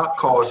and Pop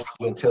calls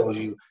you and tells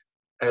you,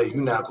 hey,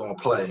 you're not gonna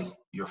play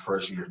your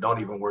first year. Don't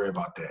even worry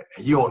about that.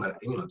 And you're on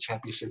a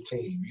championship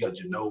team. You got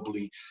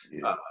Ginobili,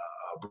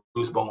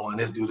 Bruce Bowen,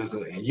 this dude,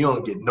 and you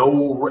don't get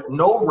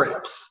no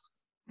reps.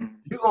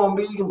 You're gonna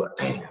be like,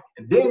 damn.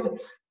 And then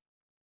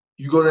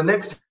you go to the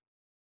next.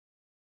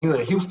 You're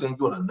in Houston.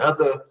 You're in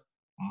another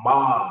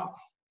mob,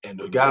 and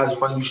the guys in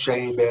front of you,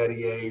 Shane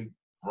Battier,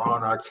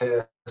 Ron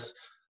Artest,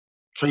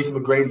 Tracy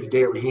McGrady's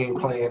there, but he ain't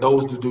playing.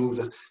 Those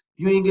dudes,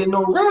 you ain't getting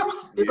no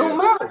reps. It don't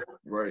matter.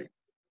 Right.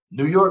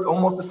 New York,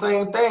 almost the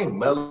same thing.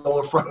 Melo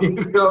in front of you,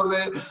 you know what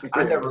I'm saying?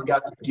 I never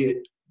got to get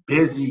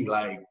busy,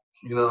 like,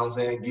 you know what I'm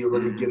saying, get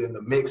in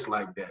the mix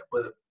like that.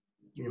 But,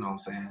 you know what I'm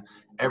saying,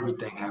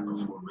 everything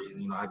happens for a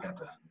reason. You know, I got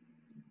to,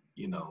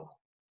 you know,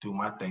 do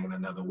my thing in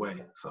another way.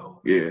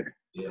 So, yeah,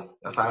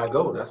 that's how I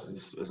go.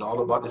 It's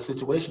all about the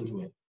situation you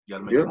in. You got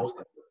to make the most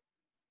of it.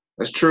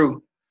 That's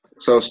true.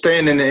 So,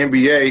 staying in the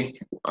NBA,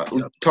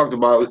 we talked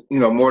about,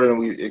 you know, more than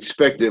we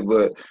expected,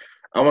 but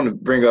I want to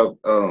bring up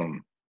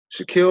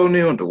Shaquille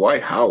O'Neal and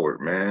Dwight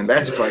Howard, man.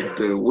 That's like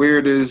the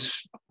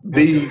weirdest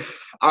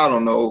beef. I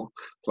don't know.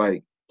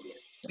 Like,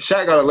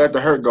 Shaq got to let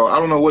the hurt go. I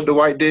don't know what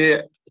Dwight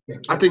did.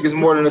 I think it's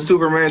more than a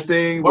Superman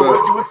thing. But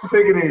what you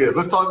think it is?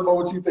 Let's talk about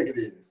what you think it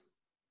is.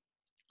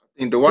 I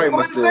think Dwight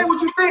must have. Say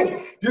what you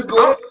think. Just go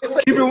ahead and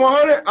say keep it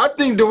 100. I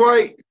think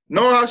Dwight,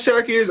 knowing how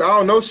Shaq is, I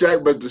don't know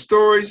Shaq, but the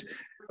stories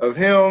of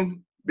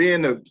him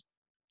being the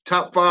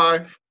top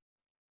 5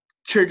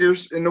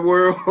 triggers in the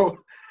world,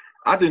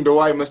 I think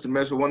Dwight must have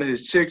messed with one of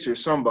his chicks or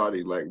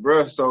somebody. Like,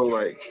 bruh, so,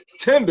 like,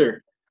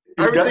 Tinder.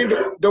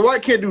 Everything.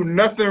 Dwight can't do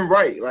nothing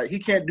right. Like, he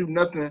can't do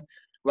nothing.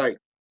 Like,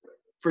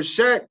 for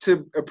Shaq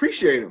to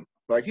appreciate him.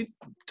 Like, he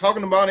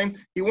talking about him,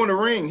 he won a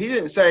ring. He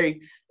didn't say,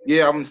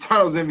 yeah, I'm the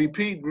finals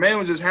MVP. Man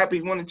was just happy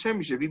he won the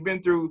championship. He's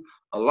been through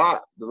a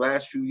lot the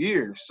last few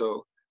years.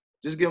 So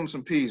just give him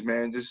some peace,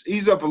 man. Just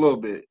ease up a little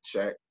bit,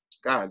 Shaq.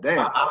 God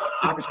damn.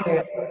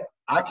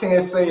 I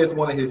can't say it's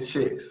one of his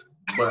chicks,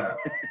 but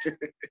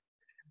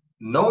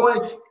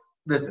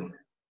listen,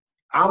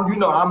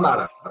 I'm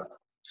not a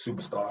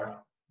superstar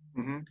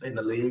in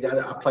the league.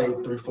 I played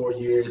 3-4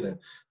 years and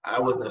I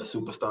wasn't a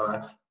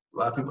superstar. A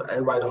lot of people,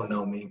 everybody don't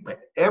know me,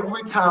 but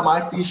every time I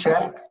see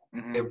Shaq,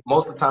 and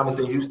most of the time it's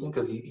in Houston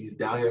because he's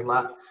down here a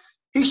lot,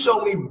 he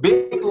showed me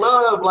big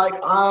love like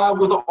I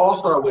was an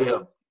all-star with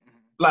him.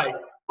 Like,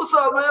 what's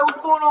up, man? What's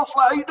going on,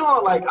 Fly? How you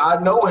doing? Like,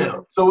 I know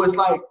him. So it's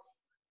like,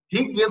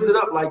 he gives it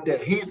up like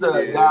that. He's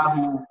a guy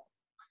who,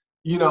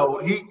 you know,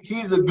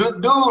 he's a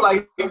good dude.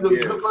 Like, he's a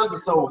good person.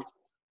 So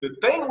the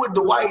thing with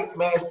Dwight,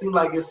 man, it seemed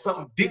like it's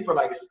something deeper.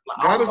 Like,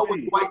 I don't know what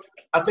Dwight.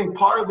 I think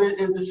part of it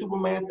is the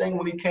Superman thing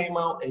when he came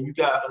out, and you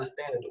gotta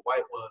understand that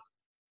Dwight was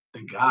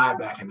the guy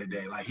back in the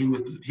day. Like, he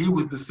was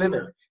the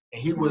center,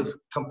 and he was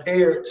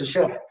compared to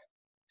Shaq.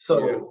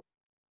 So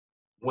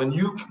when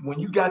you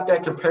got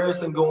that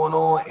comparison going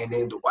on, and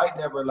then Dwight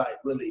never like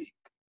really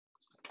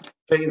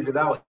phased it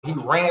out. He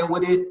ran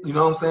with it, you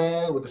know what I'm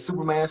saying, with the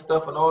Superman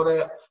stuff and all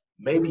that.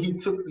 Maybe he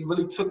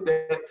really took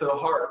that to the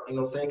heart, you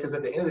know what I'm saying? Because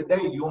at the end of the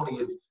day, you only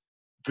as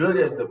good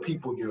as the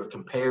people you're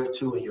compared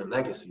to and your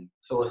legacy.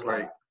 So it's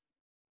like,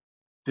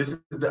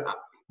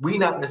 we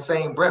not in the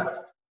same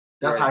breath.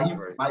 That's how he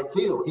might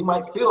feel. He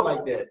might feel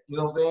like that, you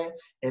know what I'm saying?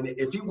 And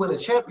if you win a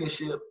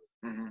championship,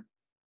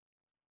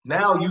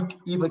 now you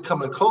even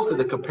coming closer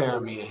to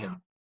comparing me and him.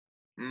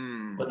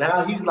 But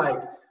now he's like,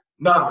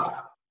 nah.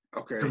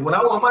 Okay. Because when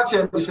I won my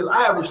championship,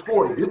 I averaged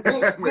 40. This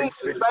thing's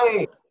the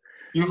same.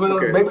 You feel?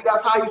 Okay. Maybe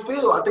that's how you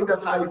feel. I think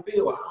that's how you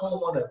feel. I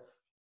don't want to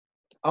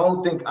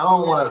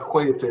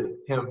equate it to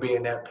him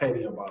being that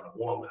petty about a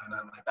woman or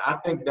nothing like that. I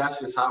think that's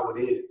just how it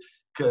is.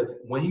 Because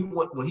when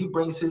he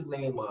brings his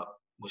name up,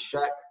 when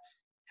Shaq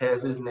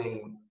has his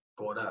name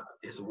brought up,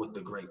 it's with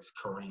the greats,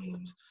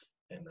 Kareems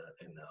and the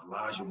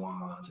Elijah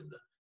Wans and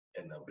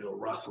the Bill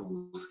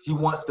Russells. He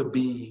wants to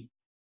be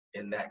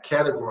in that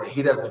category.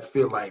 He doesn't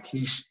feel like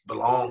he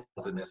belongs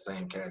in that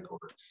same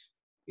category.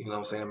 You know what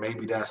I'm saying?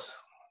 Maybe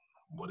that's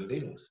what it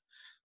is.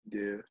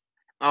 Yeah.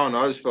 I don't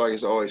know. I just feel like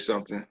it's always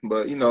something.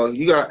 But, you know,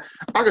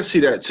 I can see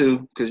that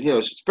too. Because, you know,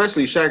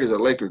 especially Shaq is a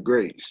Laker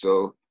great.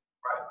 So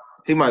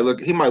he might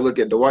look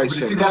at Dwight.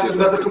 See, that's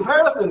another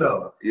comparison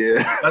though.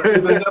 Yeah.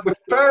 That's another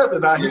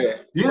comparison. Now,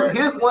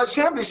 his one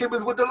championship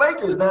is with the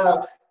Lakers.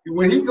 Now,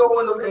 when he go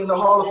in the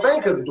Hall of Fame,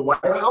 because Dwight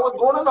Howard's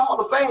going in the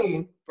Hall of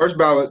Fame. First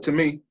ballot to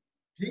me.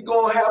 He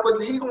gonna have a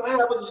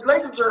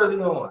Laker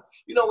jersey on.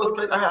 You know what's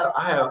crazy?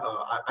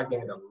 I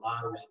gained a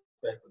lot of respect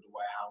for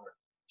Dwight Howard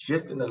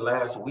just in the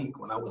last week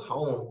when I was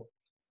home.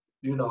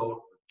 You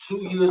know,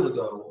 2 years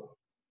ago,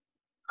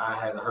 I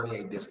had a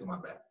herniated disc in my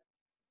back,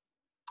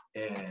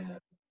 and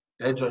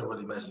that joint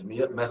really messed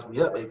me up.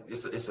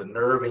 It's a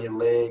nerve in your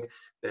leg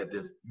that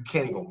you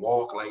can't even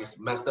walk. Like, it's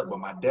messed up. But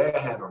my dad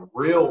had a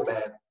real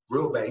bad.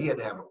 He had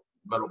to have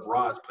metal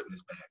rods put in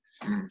his back.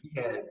 He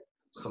had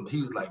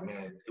he was like,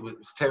 man, it was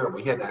terrible.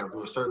 He had to have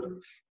real surgery.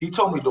 He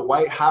told me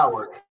Dwight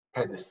Howard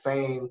had the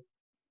same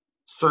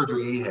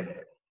surgery he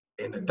had.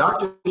 And the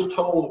doctors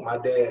told my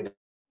dad that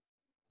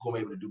he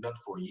wasn't able to do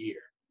nothing for a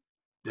year.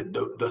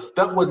 The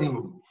stuff wasn't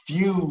even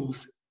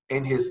fused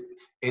in his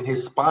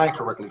spine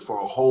correctly for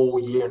a whole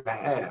year and a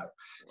half.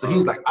 So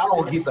he's like,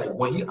 he's like,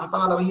 when I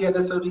found out he had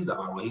that surgery, he's like,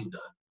 oh, well, he's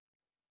done.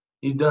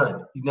 He's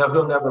done.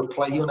 He'll never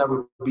play. He'll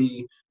never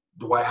be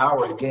Dwight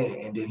Howard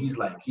again. And then he's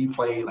like, he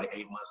played like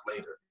 8 months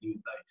later. He was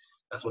like,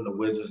 that's when the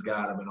Wizards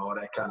got him and all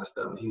that kind of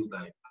stuff. And he was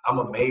like, I'm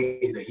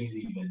amazed that he's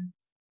even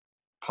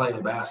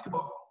playing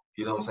basketball.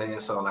 You know what I'm saying?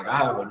 So like, I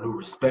have a new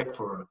respect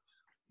for,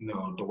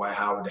 Dwight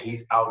Howard, that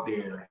he's out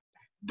there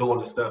doing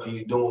the stuff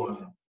he's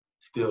doing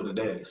still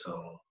today.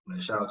 So man,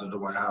 shout out to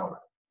Dwight Howard.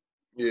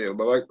 Yeah,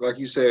 but like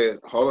you said,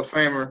 Hall of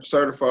Famer,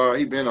 certified.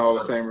 He been a Hall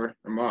of Famer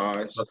in my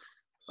eyes.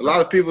 A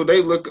lot of people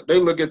they look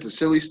at the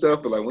silly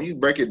stuff, but like when you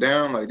break it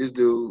down, like this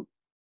dude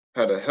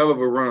had a hell of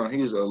a run.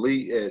 He was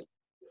elite at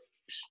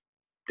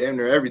damn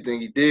near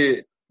everything he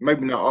did.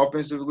 Maybe not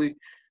offensively,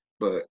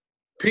 but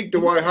peak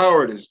Dwight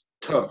Howard is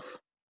tough.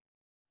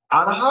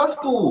 Out of high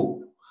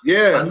school.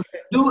 Yeah.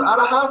 Dude out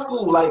of high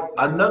school, like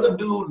another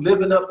dude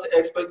living up to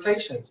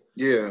expectations.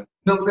 Yeah. You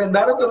know what I'm saying?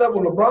 Not at the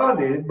level LeBron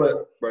did,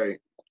 but right.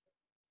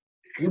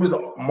 He was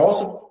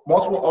multiple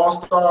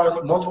All-Stars,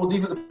 multiple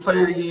Defensive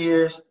Player of the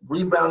Years,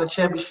 rebounding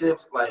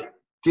championships, like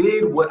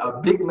did what a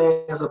big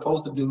man is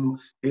supposed to do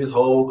his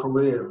whole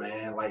career,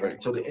 man, like right.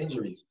 Until the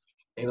injuries.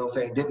 You know what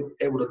I'm saying? Then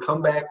able to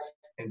come back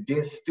and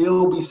then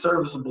still be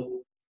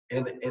serviceable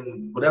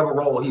in whatever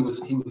role he was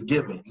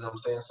given. You know what I'm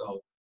saying? So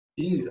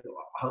he's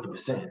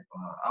 100%.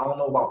 I don't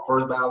know about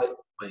first ballot,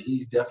 but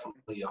he's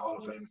definitely a Hall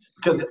of Famer.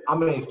 Because, I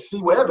mean,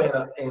 C. Webb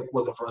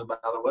wasn't first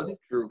ballot, was he?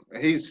 True.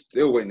 And he's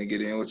still waiting to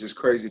get in, which is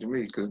crazy to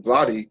me because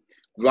Vladi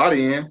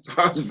in.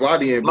 How's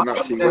Vladi in, but not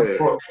C. Webb?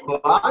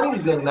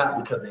 Vladi's in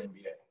not because of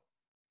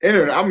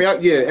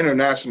NBA.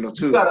 International,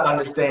 too. You got to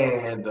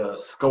understand the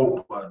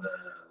scope of the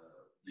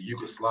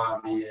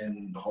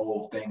Yugoslavian, the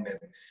whole thing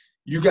that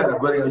you got to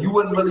really – you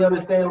wouldn't really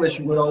understand unless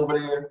you went over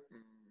there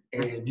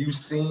and you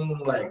seen,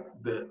 like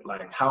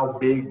how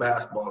big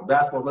basketball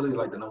really is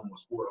like the number one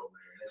sport over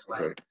there. And it's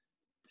like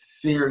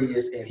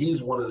serious, and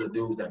he's one of the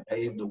dudes that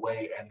paved the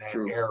way in that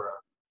era.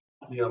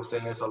 You know what I'm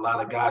saying? There's a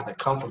lot of guys that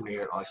come from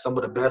there. Like some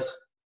of the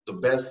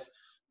best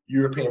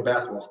European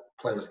basketball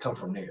players come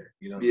from there.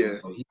 You know what I'm saying?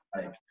 So he's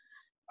like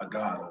a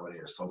god over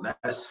there. So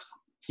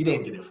he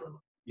didn't get it from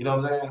him. You know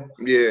what I'm saying?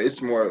 Yeah,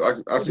 it's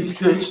more I see.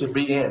 He should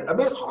be in. I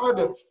mean, it's hard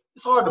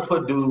to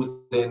put dudes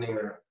in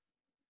there.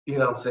 You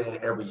know what I'm saying?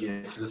 Every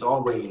year, because it's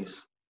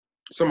always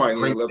somebody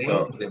getting left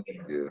off.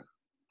 Yeah,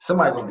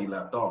 somebody gonna be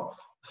left off.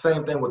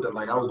 Same thing with I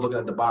was looking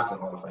at the boxing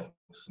Hall of Fame.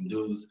 Some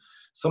dudes,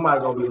 somebody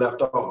gonna be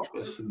left off.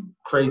 It's some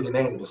crazy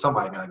names, but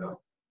somebody gotta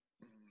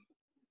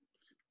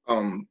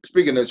go.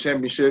 Speaking of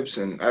championships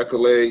and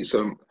accolades,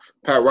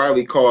 Pat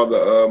Riley called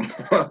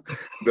the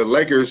the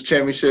Lakers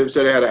championship,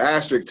 said it had an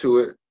asterisk to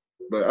it,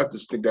 but I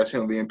just think that's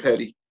him being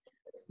petty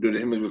due to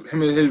him and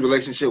his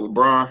relationship with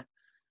Bron.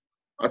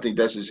 I think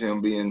that's just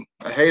him being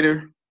a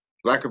hater,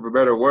 lack of a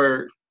better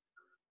word.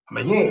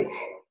 Maybe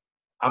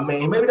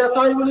that's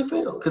how he really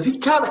feels. Because he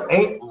kind of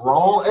ain't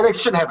wrong. And they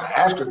shouldn't have an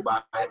asterisk by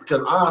it.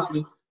 Because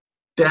honestly,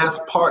 that's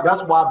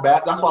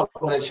why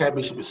winning a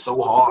championship is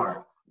so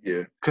hard.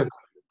 Yeah.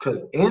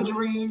 Because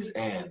injuries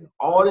and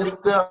all this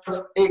stuff,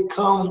 it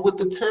comes with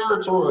the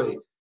territory.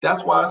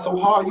 That's why it's so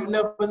hard. You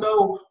never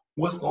know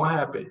what's going to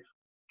happen.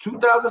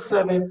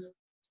 2007,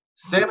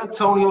 San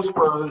Antonio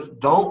Spurs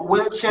don't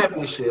win a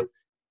championship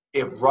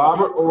if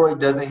Robert Horry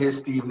doesn't hit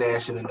Steve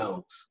Nash in the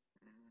nose.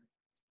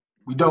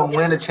 We don't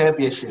win a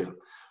championship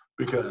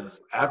because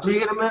after he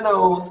hit him in the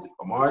nose,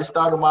 Amari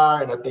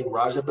Stoudemire and I think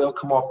Raja Bell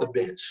come off the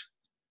bench.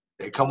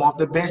 They come off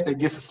the bench, they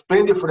get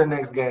suspended for the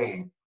next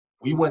game.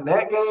 We win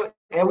that game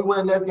and we win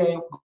the next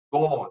game.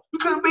 Go on. We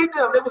couldn't beat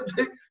them.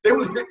 They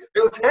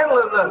was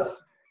handling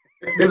us.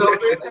 You know what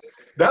I'm saying?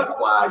 That's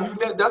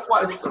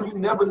why you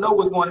never know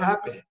what's going to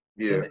happen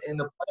in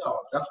the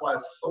playoffs. That's why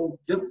it's so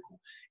difficult.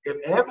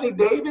 If Anthony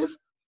Davis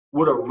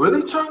would have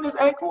really turned his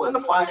ankle in the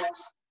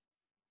finals,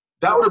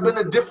 that would have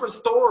been a different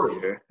story.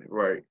 Yeah,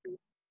 right.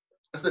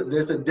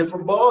 There's a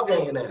different ball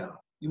game now.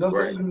 You know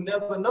what I'm saying? You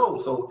never know.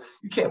 So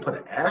you can't put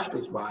an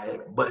asterisk by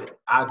it, but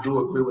I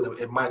do agree with him.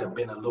 It might have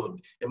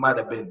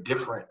been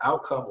different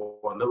outcome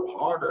or a little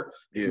harder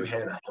if you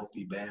had a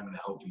healthy Bam and a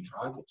healthy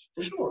Dragic,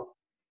 for sure.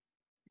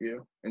 Yeah.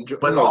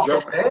 But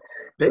also,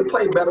 they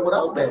played better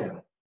without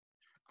Bam.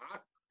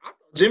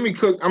 Jimmy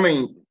Cook,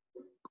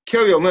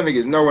 Kelly Olynyk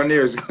is nowhere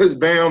near as good as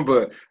Bam,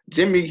 but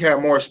Jimmy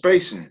had more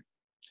spacing.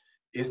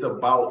 It's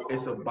about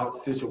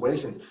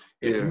situations.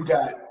 If you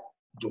got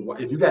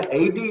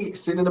AD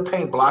sitting in the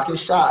paint blocking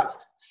shots,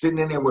 sitting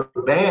in there with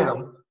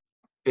Bam,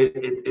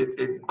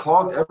 it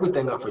clogs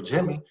everything up for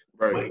Jimmy.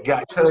 Right. But you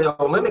got Kelly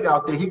Olynyk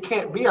out there. He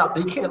can't be out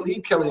there. He can't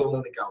leave Kelly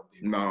Olynyk out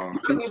there. No.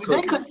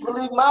 They couldn't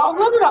leave Miles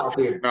Leonard out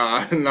there.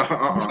 No. You know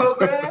what I'm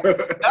saying?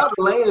 Now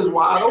the lane is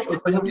wide open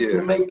for him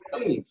to make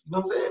plays. You know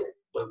what I'm saying?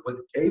 But when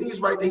AD's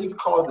right there, he's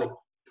causing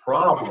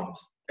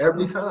problems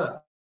every time.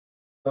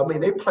 I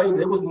mean, they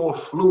was more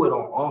fluid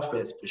on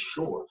offense for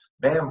sure.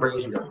 Bam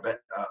brings you a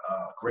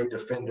great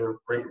defender,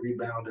 great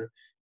rebounder,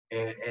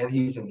 and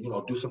he can,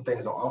 do some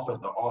things on offense.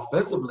 But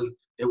offensively,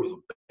 it was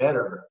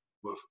better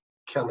with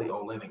Kelly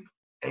Olynyk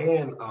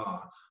and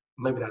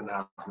maybe not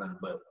now,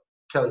 but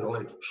Kelly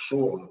Olynyk for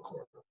sure on the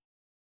court.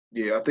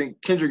 Yeah, I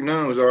think Kendrick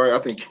Nunn was all right. I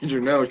think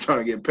Kendrick Nunn was trying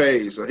to get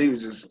paid, so he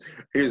was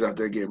out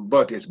there getting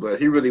buckets,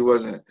 but he really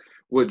wasn't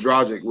what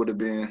Dragic would have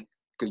been,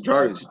 because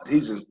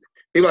Dragic,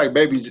 he like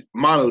baby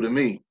Manu to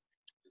me.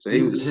 So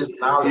his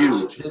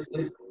knowledge,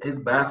 his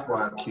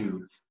basketball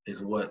IQ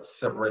is what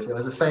separates him.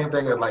 It's the same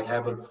thing as like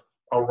having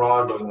a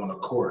Rondo on the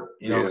court.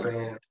 You know what I'm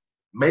saying?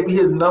 Maybe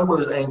his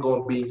numbers ain't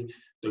gonna be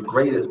the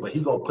greatest, but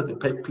he's gonna put the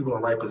people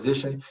in the right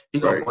position.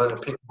 He's gonna run the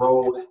pick and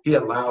roll. He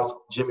allows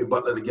Jimmy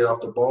Butler to get off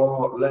the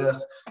ball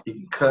less. He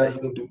can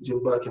cut.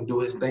 Jimmy Butler can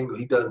do his thing. What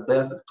he does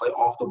best is play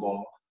off the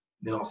ball.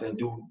 You know what I'm saying?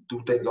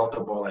 Do things off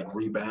the ball like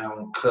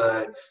rebound,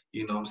 cut,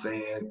 you know what I'm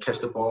saying, catch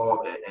the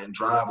ball and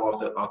drive off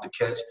the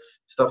catch,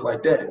 stuff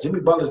like that. Jimmy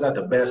Butler's not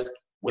the best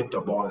with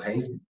the ball in his hand.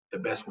 He's the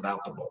best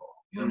without the ball.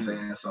 You know what I'm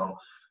saying? So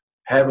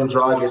having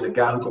Dragic, a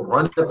guy who can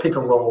run the pick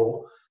and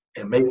roll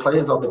and make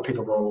plays off the pick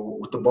and roll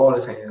with the ball in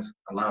his hands,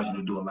 allows you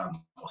to do a lot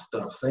more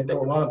stuff. Same thing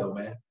with Rondo,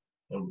 man.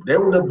 They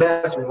were the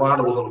best when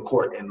Rondo was on the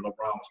court and LeBron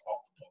was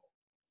off the ball.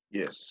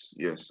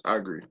 Yes, I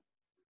agree.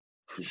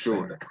 For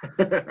sure.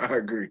 I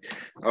agree.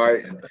 All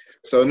right.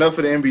 So enough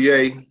of the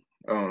NBA.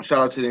 Shout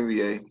out to the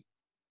NBA.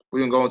 We're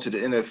going to go into the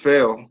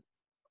NFL.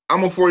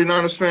 I'm a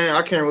 49ers fan.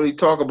 I can't really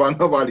talk about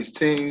nobody's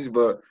teams,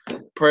 but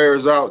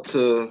prayers out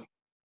to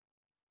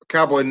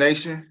Cowboy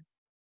Nation.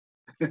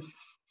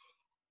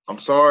 I'm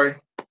sorry,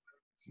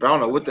 but I don't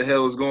know what the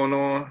hell is going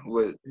on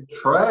with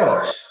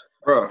trash.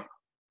 Bruh.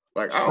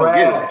 Like, I don't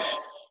get it.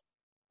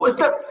 What's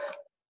that?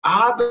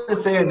 I've been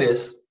saying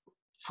this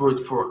for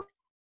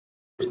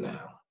years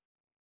now.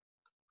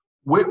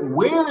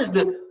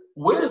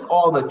 Where's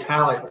all the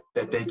talent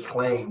that they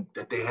claim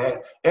that they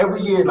had? Every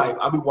year, like,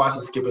 I'll be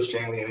watching Skip and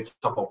Shannon and they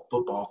talk about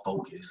Football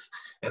Focus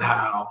and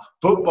how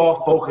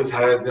Football Focus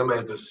has them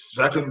as the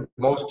second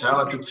most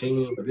talented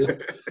team.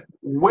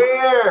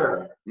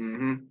 Where?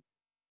 Mm-hmm.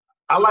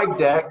 I like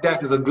Dak.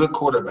 Dak is a good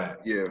quarterback.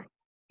 Yeah.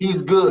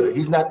 He's good.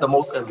 He's not the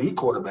most elite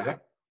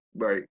quarterback.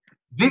 Right.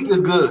 Zeke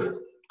is good.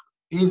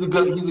 He's a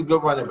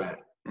good running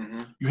back.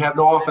 Mm-hmm. You have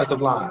no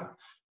offensive line.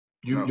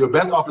 Your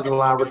best offensive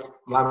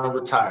lineman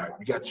retired.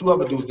 You got two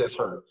other dudes that's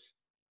hurt.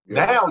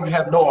 Yeah. Now you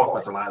have no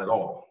offensive line at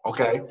all.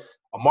 Okay,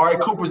 Amari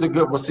Cooper's a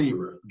good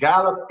receiver.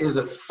 Gallup is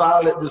a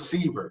solid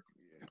receiver.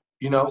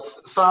 You know,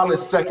 solid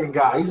second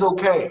guy. He's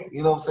okay.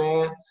 You know what I'm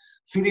saying?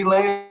 CeeDee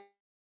Lamb.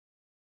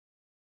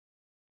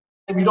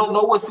 We don't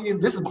know what CeeDee.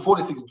 This is before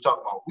the season we're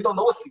talking about. We don't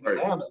know what CeeDee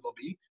Lamb is going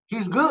to be.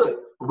 He's good,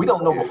 but we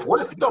don't know before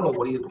the season. We don't know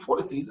what he is before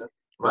the season,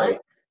 right?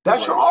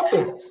 That's your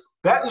offense.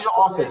 That is your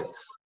offense.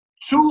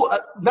 Two,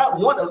 not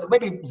one,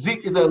 maybe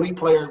Zeke is an elite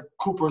player,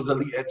 Cooper is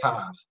elite at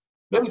times.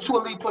 Maybe two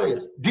elite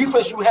players.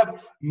 Defense, you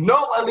have no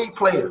elite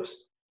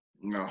players.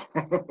 No,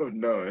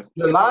 none.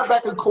 Your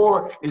linebacker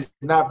core is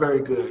not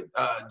very good.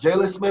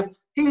 Jalen Smith,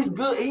 he's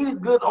good. He's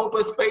good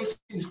open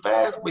space. He's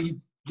fast, but he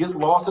gets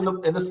lost in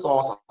the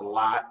sauce a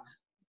lot.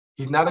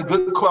 He's not a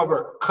good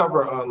cover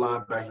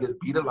linebacker. He gets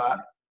beat a lot.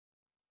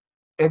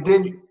 And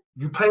then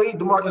you paid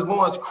DeMarcus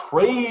Lawrence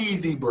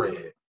crazy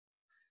bread.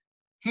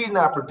 He's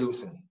not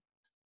producing.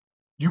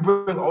 You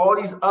bring all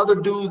these other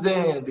dudes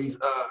in, these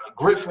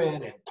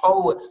Griffin and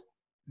Poe.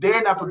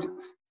 They're not producing.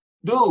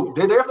 Dude,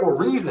 they're there for a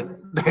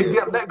reason. They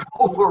get let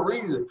go for a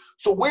reason.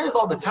 So where's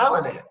all the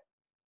talent at?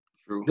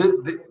 True.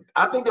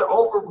 I think they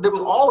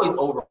was always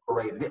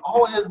overrated. They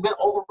always has been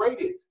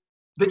overrated.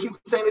 They keep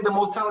saying they're the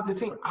most talented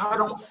team. I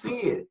don't see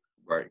it.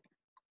 Right.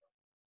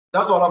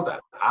 That's all I'm saying.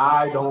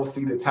 I don't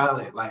see the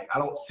talent. Like, I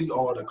don't see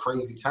all the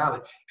crazy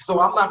talent. So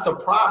I'm not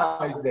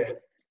surprised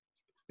that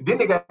then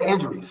they got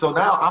injuries. So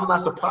now I'm not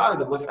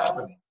surprised at what's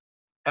happening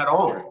at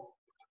all.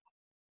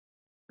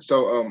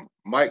 So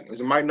Mike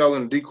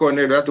Nolan, the D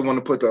coordinator, that's the one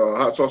to put the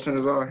hot sauce in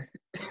his eye?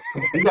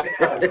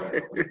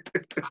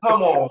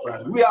 Come on,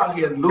 bro. We out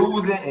here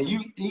losing and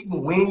you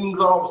eating wings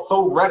off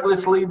so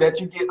recklessly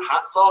that you get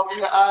hot sauce in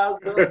your eyes,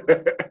 bro.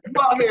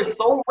 You out here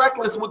so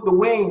reckless with the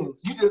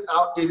wings. You just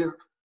out there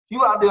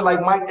you out there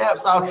like Mike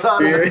Epps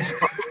outside of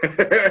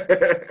the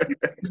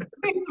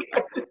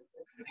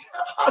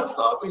hot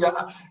sauce in your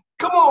eyes.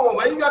 Come on,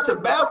 man. You got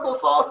Tabasco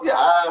sauce in your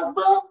eyes,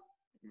 bro.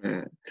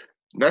 Man,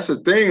 that's the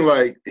thing.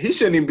 Like, he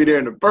shouldn't even be there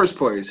in the first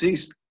place.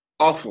 He's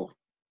awful.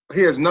 He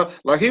has no,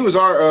 like, he was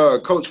our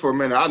coach for a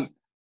minute.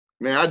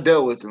 I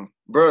dealt with him.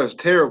 Bro, it's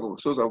terrible.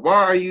 So it's like,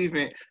 why are you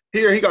even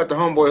here? He got the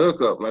homeboy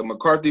hookup. Like,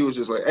 McCarthy was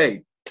just like,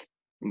 hey,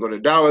 I'm going to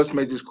Dallas,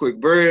 make this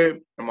quick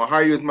bread. I'm going to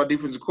hire you as my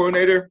defensive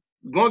coordinator.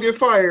 You're going to get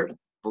fired,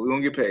 but we're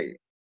going to get paid.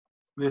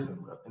 Listen,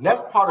 bro. And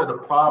that's part of the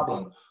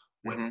problem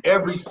with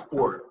every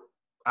sport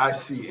I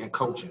see in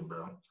coaching,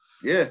 bro.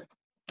 Yeah.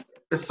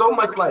 It's so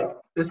much like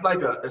it's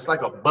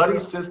like a buddy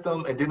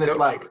system, and then it's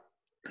like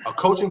a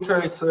coaching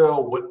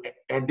carousel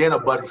and then a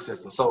buddy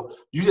system. So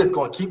you just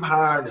gonna keep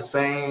hiring the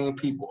same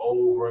people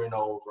over and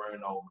over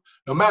and over,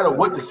 no matter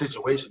what the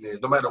situation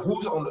is, no matter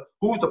who's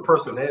the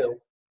personnel.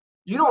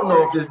 You don't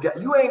know if this guy.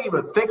 You ain't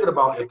even thinking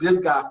about if this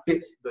guy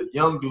fits the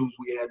young dudes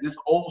we have. This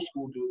old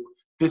school dude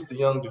fits the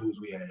young dudes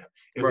we have.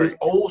 If this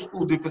old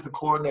school defensive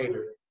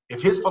coordinator,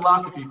 if his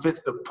philosophy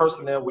fits the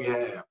personnel we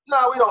have,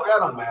 no, we don't. That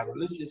don't matter.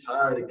 Let's just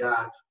hire the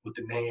guy with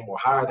the name, or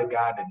hire the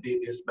guy that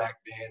did this back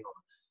then,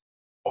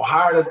 or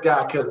hire this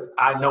guy because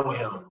I know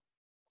him.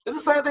 It's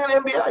the same thing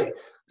in the NBA. Yeah.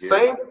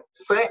 Same.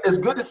 It's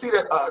good to see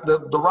that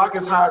the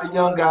Rockets hired a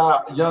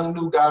young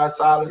new guy,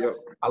 Silas. Yep.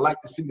 I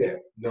like to see that.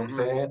 You know what I'm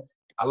saying?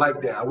 I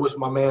like that. I wish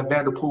my man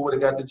Vanderpool would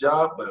have got the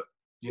job, but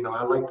you know,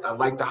 I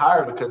like to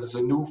hire him because it's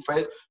a new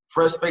face,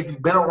 fresh face. He's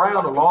been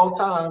around a long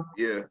time.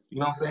 Yeah. You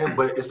know what I'm saying?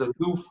 But it's a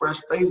new fresh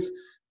face,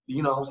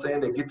 you know what I'm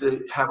saying, that get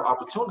to have an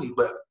opportunity.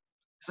 But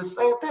it's the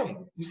same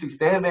thing. You see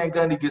Stan Van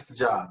Gundy gets the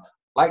job.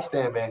 Like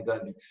Stan Van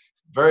Gundy.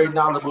 Very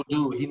knowledgeable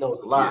dude. He knows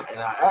a lot. Yeah.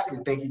 And I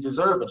actually think he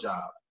deserves a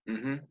job.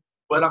 Mm-hmm.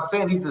 But I'm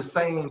saying these are the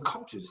same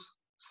coaches.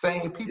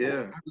 Same people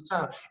every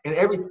time. And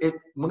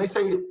when they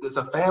say it's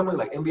a family,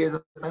 like NBA is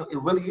a family,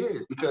 it really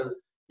is. Because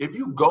if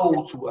you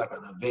go to like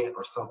an event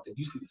or something,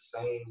 you see the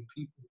same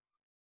people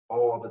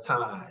all the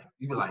time.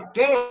 You be like,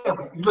 damn,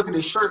 you look at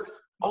this shirt,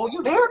 oh,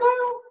 you there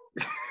now?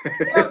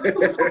 Yeah, you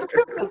just with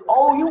the business.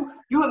 Oh,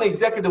 you an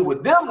executive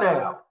with them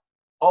now.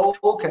 Oh,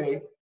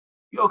 okay.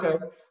 Okay.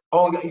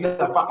 Oh,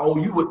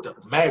 you with the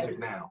Magic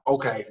now.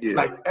 Okay. Yeah.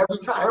 Like every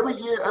time, every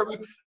year,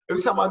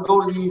 every time I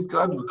go to these,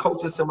 I do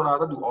coaching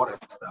seminars, I do all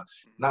that stuff.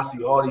 And I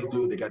see all these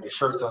dudes, they got their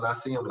shirts on. I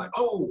see them like,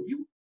 I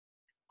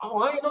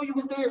didn't know you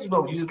was there. You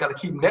know, you just got to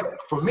keep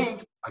network. For me,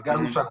 a guy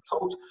who's trying to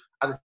coach,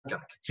 I just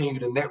got to continue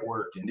to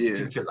network and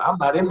because I'm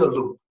not in the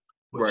loop.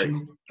 But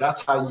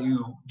that's how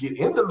you get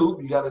in the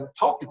loop. You got to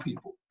talk to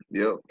people.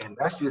 Yep. And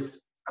that's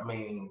just, I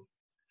mean,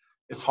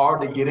 it's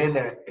hard to get in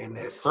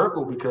that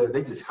circle because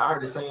they just hire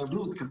the same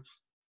dudes. Because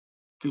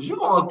you're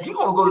gonna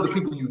go to the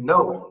people you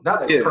know,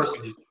 not that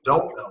person you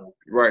don't know.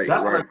 Right.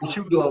 That's like what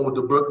you doing with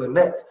the Brooklyn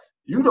Nets.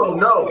 You don't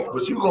know,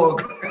 but you gonna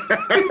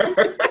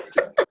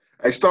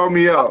hey, start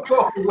me out.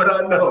 What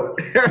I know.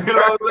 You know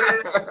what I'm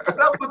saying?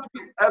 That's what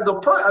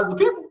as the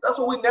people, that's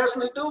what we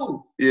naturally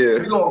do. Yeah.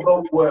 We're gonna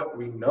go with what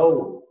we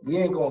know. We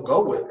ain't gonna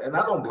go with, and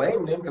I don't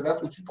blame them because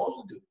that's what you're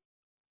supposed to do.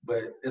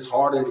 But it's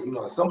harder, you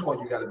know, at some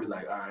point you gotta be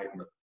like, all right,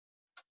 look,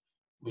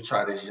 we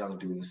try this young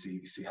dude and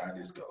see how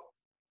this go.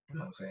 You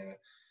know what I'm saying?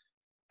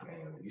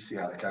 Man, you see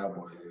how the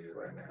Cowboys is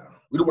right now.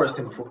 We're the worst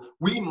team of football.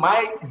 We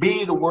might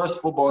be the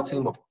worst football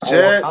team of all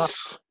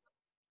time.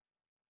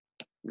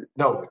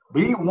 No,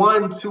 we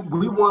won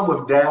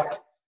with Dak,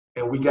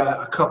 and we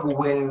got a couple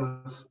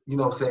wins, you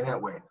know what I'm saying,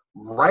 that way.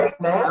 Right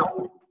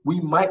now, we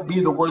might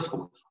be the worst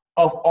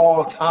of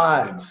all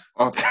times.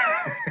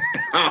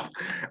 I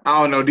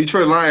don't know.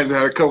 Detroit Lions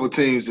had a couple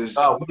teams. We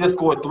just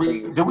scored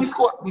 3. Did we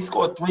score? We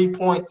scored 3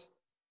 points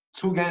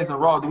 2 games in a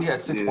row. We had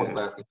 6 points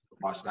last game.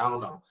 I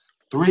don't know.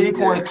 3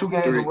 points, 2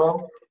 games in a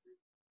row.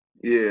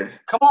 Yeah.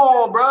 Come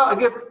on, bro.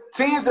 Against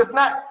teams that's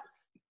not.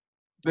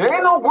 There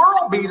ain't no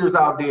world beaters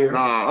out there.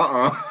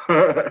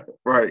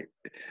 Right.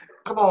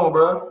 Come on,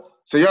 bro.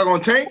 So y'all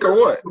gonna tank or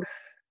what?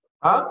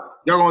 Huh?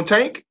 Y'all gonna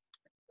tank?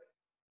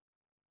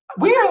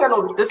 We ain't got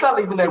no. It's not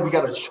even that we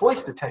got a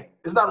choice to tank.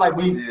 It's not like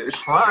we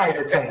trying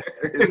to tank.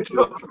 You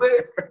know what I'm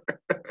saying?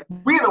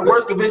 We in the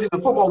worst division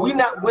of football. We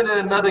not winning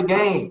another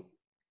game.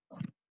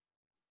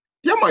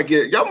 Y'all might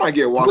get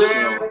washed.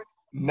 We're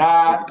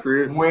not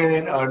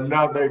winning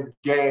another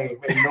game.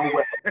 Ain't no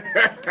way.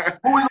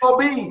 Who we gonna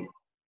be?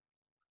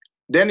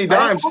 Danny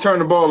Dimes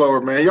turned the ball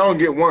over, man. Y'all gonna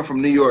get one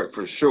from New York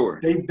for sure.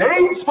 They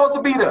supposed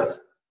to beat us.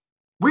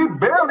 We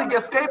barely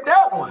escaped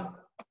that one.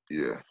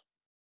 Yeah.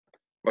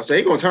 I say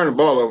he gonna turn the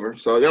ball over,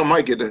 so y'all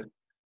might get a dub.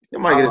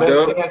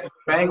 The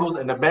Bengals,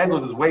 and the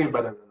Bengals is way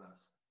better than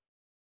us.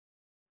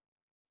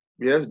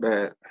 Yeah, that's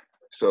bad.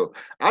 So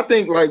I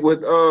think like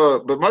with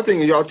but my thing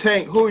is y'all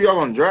tank. Who y'all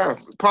gonna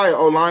draft? Probably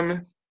O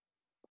lineman.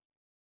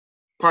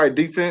 Probably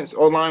defense,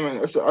 O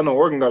lineman. I know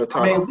Oregon got a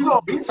top. I mean, we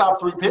gonna be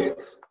top 3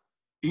 picks.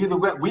 Either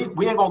way,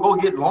 we ain't gonna go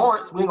get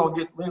Lawrence. We ain't gonna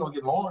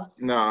get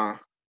Lawrence. Nah.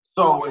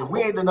 So if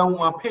we ain't the number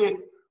 1 pick,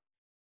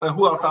 then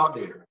who else out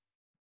there?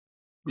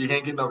 We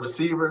can't get no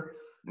receiver.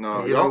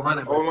 No, y'all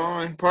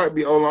O-line, probably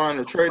be O-line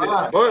or traded.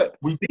 But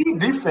we need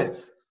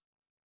defense.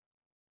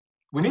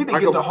 We need to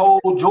get the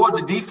whole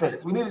Georgia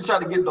defense. We need to try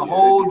to get the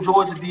whole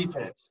Georgia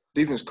defense.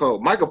 Defense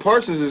cold. Michael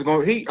Parsons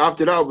he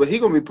opted out, but he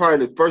gonna be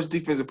probably the first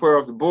defensive player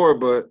off the board,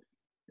 but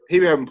he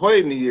haven't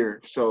played in a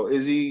year. So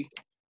is he?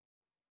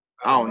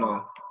 I don't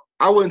know.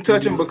 I wouldn't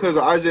touch him because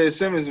of Isaiah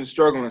Simmons is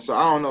struggling. So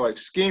I don't know, like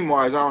scheme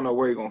wise, I don't know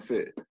where he's gonna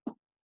fit.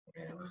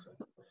 Man, listen.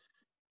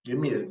 Give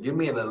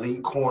me an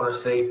elite corner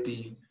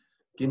safety.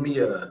 Give me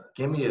an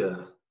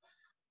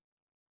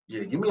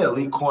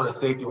elite corner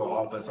safety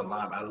or offensive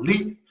lineman.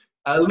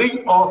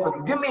 Elite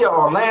offense. Give me an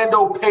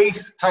Orlando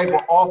Pace type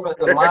of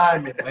offensive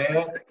lineman,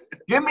 man.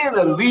 Give me an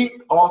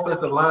elite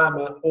offensive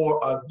lineman or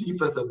a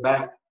defensive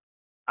back.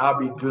 I'll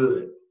be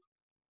good.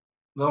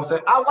 You know what I'm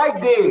saying? I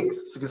like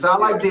Diggs. Because I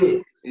like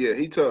Diggs. Yeah,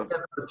 he tough. He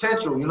has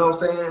potential, you know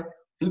what I'm saying?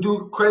 He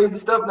do crazy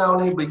stuff now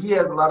and then, but he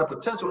has a lot of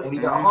potential and he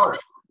got heart.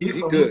 He's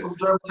from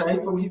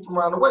Germantown. He's from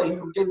around the way. He's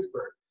from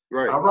Gettysburg.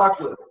 Right. I rock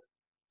with him.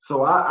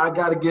 So I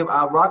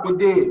rock with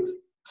Diggs.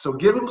 So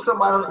give him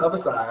somebody on the other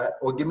side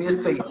or give me a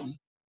safety,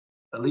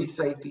 elite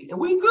safety, and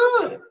we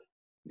good.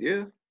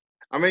 Yeah.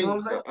 I mean, You know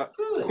what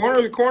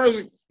I'm saying?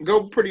 corners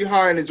go pretty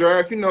high in the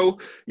draft. You know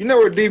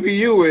where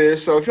DBU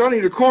is. So if y'all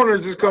need a corner,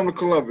 just come to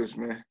Columbus,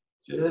 man.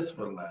 Just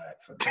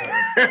relax.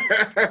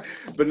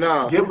 But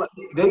nah.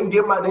 They can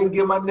get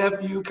my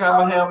nephew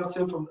Kyle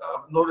Hamilton from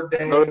Notre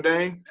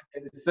Dame.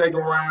 In the second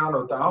round,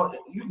 or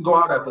you can go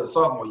out after the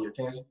sophomore year,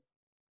 can't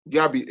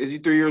you? Is he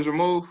 3 years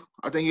removed?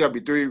 I think he got to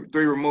be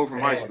three removed from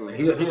high school.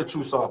 He a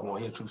true sophomore.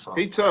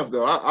 He tough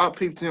though. I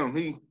peeped him.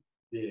 He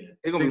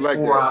gonna be like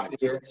 6'4" that. out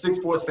there,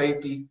 6'4"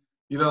 safety.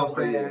 You know what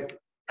I'm saying?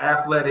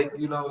 Athletic.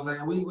 You know what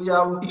I'm saying? We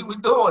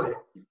doing it.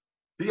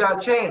 He got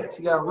a chance.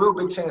 He got a real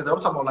big chance. I'm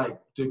talking about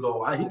like to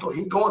go. He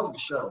going to the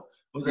show.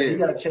 I'm saying he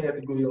got a chance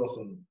to go on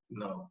some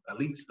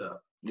elite stuff.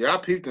 Yeah, I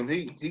peeped him.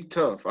 He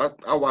tough.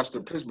 I watched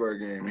the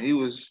Pittsburgh game and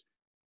he's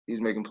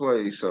making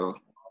plays. So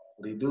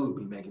he do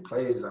be making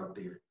plays out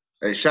there.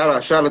 Hey, shout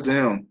out to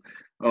him.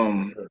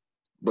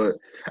 But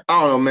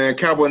I don't know, man.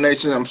 Cowboy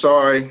Nation, I'm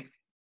sorry.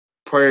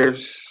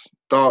 Prayers,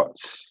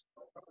 thoughts.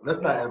 Let's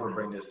not ever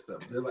bring this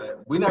stuff.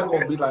 We're not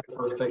going to be like the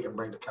First Take and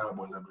bring the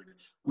Cowboys up.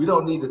 We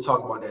don't need to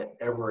talk about that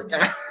ever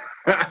again.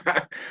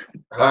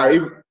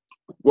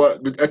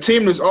 A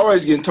team that's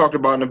always getting talked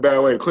about in a bad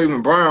way, the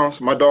Cleveland Browns.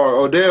 My dog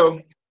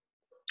Odell,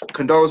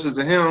 condolences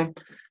to him.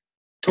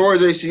 Tore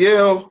his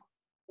ACL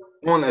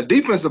on a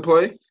defensive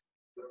play.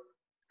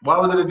 Why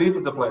was it a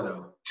defensive play,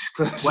 though?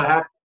 What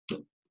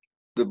happened?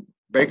 The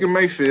Baker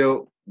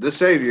Mayfield, the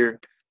savior,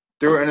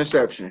 threw an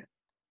interception.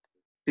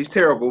 He's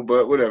terrible,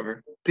 but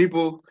whatever.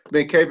 People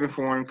been caping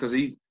for him because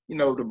the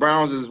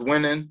Browns is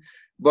winning.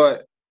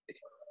 But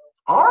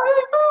are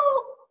they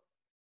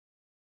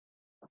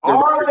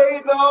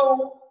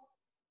though?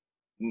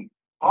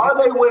 Are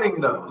they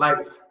winning though? Like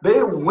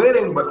they're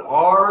winning, but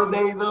are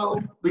they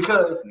though?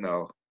 Because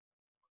no,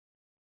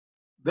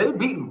 they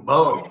beating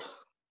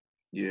bums.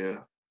 Yeah,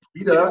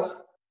 beat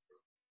us.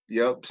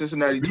 Yep,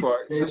 Cincinnati twice.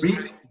 They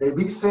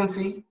beat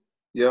Cincy.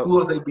 Yep. Who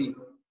else they beat?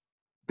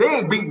 They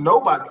ain't beating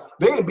nobody.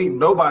 They ain't beating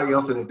nobody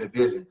else in the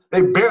division.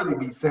 They barely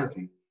beat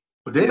Cincy,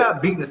 but they're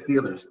not beating the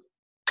Steelers.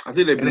 I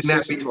think they beat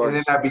Cincy twice. And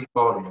they're not beating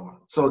Baltimore.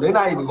 So they're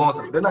not even going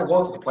to. They're not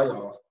going to the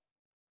playoffs.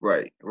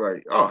 Right.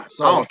 Oh,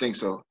 so, I don't think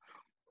so.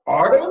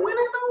 Are they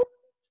winning though?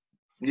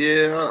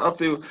 Yeah, I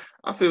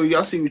feel you.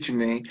 I see what you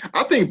mean.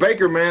 I think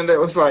Baker, man, that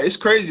was like it's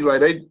crazy.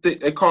 Like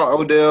they call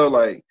Odell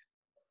like,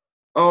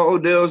 oh,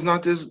 Odell's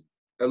not this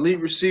elite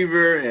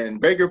receiver, and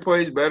Baker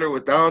plays better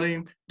without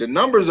him. The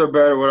numbers are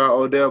better without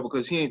Odell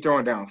because he ain't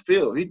throwing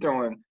downfield. He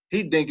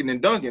dinking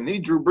and dunking. He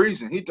Drew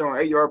Breesing. He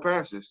throwing 8-yard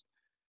passes.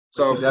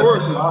 So see, of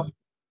course,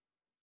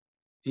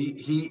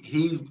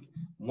 he's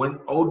when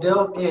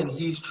Odell's in,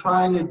 he's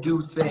trying to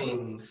do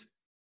things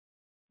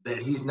that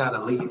he's not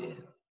elite in.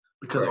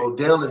 Because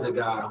Odell is a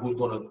guy who's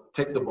going to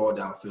take the ball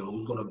downfield,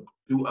 who's going to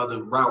do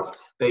other routes.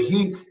 That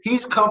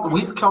he's comfortable.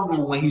 He's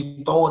comfortable when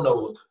he's throwing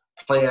those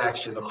play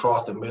action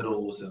across the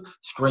middles and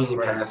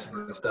screen passes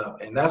and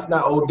stuff. And that's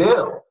not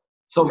Odell.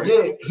 So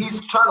yeah,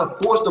 he's trying to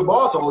force the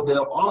ball to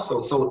Odell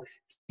also. So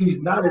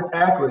he's not as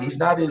accurate. He's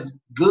not as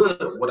good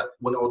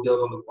when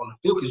Odell's on the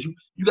field because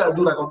you got to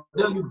do like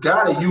Odell. You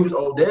got to use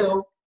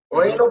Odell,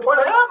 or ain't no point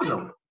of having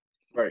him.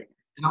 Right.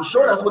 And I'm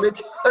sure that's what they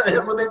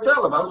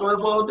tell him. That's what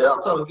Odell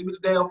tell him. Give me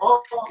the damn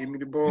ball. Give me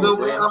the ball. You know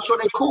what I'm saying? I'm sure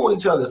they cool with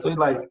each other. So he's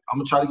like, I'm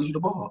gonna try to get you the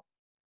ball.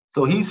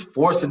 So he's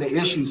forcing the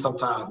issue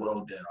sometimes with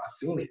Odell. I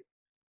seen it.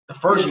 The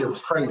first year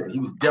was crazy. He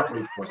was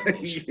definitely forcing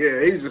the issue.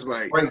 Yeah, he's just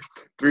like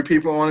 3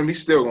 people on him.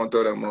 He's still gonna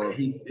throw that mug.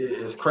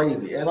 It's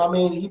crazy. And I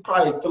mean, he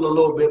probably feel a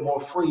little bit more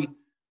free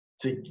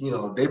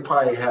to, they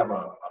probably have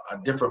a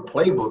different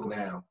playbook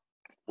now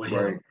with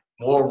him.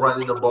 More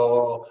running the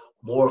ball,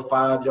 more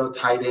 5-yard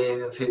tight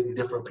ends, hitting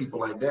different people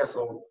like that.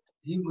 So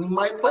he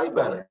might play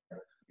better.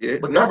 Yeah,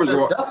 but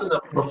that's a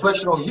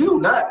reflection on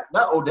you, not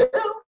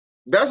Odell.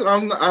 That's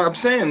what I'm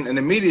saying. And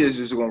the media is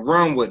just gonna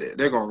run with it.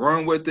 They're gonna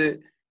run with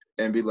it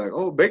and be like,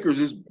 "Oh, Baker's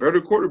just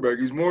better quarterback.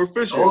 He's more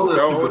efficient." Those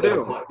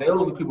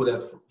are the people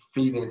that's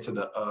feeding into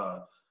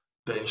the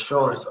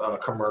insurance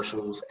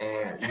commercials,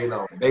 and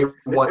they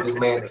want this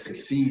man to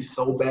succeed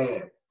so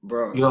bad.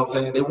 Bro. You know what I'm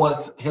saying? They want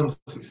him to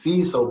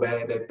succeed so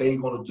bad that they're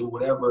gonna do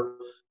whatever.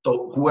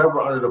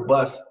 Whoever under the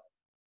bus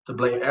to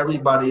blame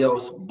everybody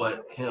else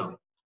but him.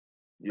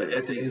 Yeah. But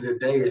at the end of the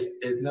day,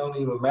 it don't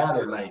even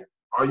matter. Like,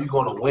 are you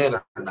going to win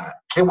or not?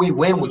 Can we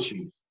win with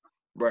you?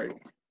 Right.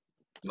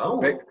 No.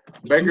 Baker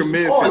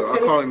midfield. I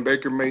call him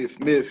Baker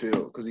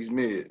midfield because he's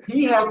mid.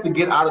 He has to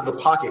get out of the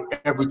pocket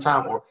every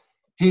time, or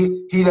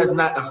he is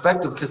not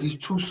effective because he's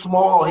too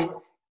small.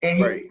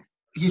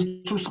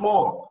 He's too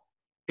small.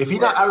 If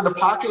he's not out of the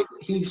pocket,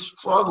 he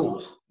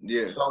struggles.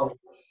 Yeah. So,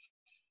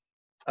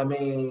 I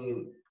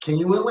mean, can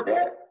you win with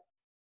that?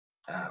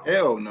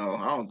 Hell no,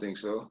 I don't think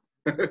so.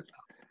 I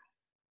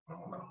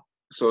don't know.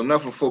 So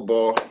enough of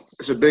football.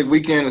 It's a big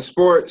weekend of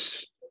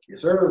sports.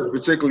 Yes, sir.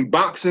 Particularly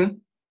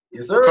boxing.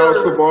 Yes, sir.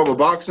 College football, but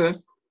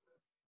boxing.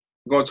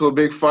 Going to a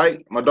big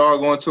fight. My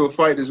dog going to a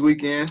fight this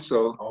weekend.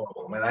 So.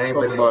 Oh man, I ain't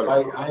been to a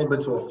fight. I ain't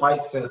been to a fight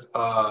since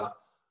I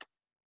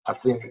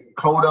think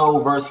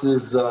Cotto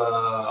versus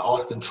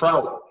Austin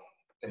Trout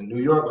in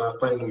New York when I was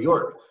playing New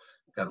York.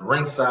 Got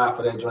ringside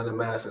for that joint in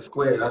Madison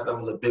Square. That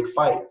was a big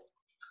fight.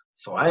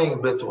 So I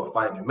ain't been to a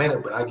fight in a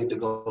minute, but I get to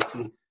go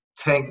see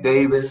Tank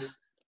Davis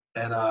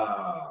and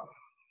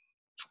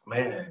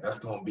man, that's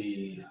gonna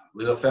be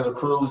Leo Santa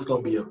Cruz.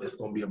 It's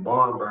gonna be a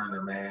barn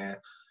burner, man.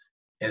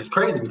 And it's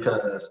crazy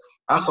because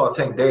I saw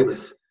Tank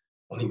Davis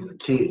when he was a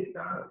kid.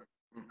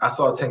 I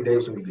saw Tank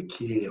Davis when he was a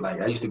kid.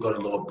 Like I used to go to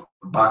little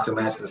boxing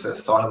matches. I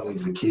saw him when he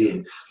was a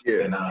kid.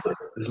 Yeah. And this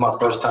is my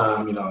first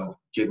time,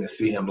 getting to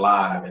see him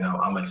live, and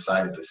I'm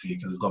excited to see it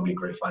because it's gonna be a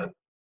great fight.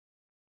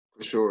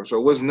 For sure. So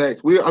what's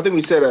next? I think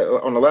we said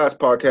on the last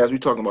podcast we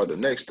talking about the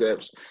next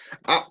steps.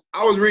 I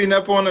was reading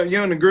up on it. You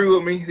don't agree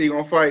with me? He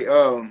gonna fight.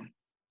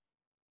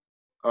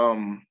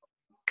 I'm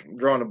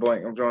drawing a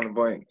blank.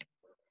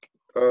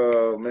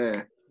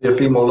 Man.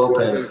 Teofimo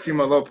Lopez.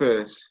 Teofimo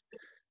Lopez.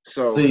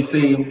 So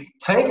see,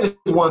 Tank is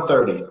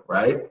 130,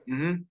 right?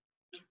 Mm-hmm.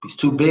 He's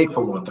too big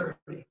for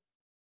 130,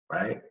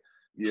 right?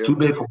 He's too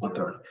big for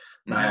 130.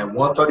 Now at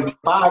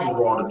 135 is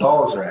where all the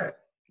dogs are at.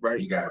 Right.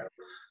 You got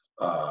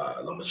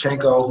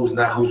Lomachenko, who's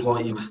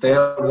going to either stay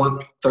at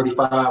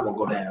 135 or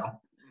go down.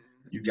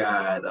 You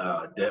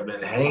got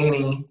Devin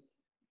Haney.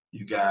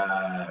 You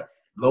got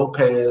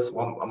Lopez.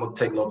 Well, I'm going to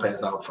take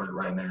Lopez out for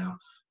right now.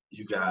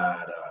 You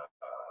got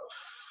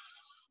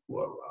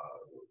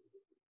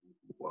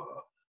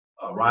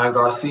Ryan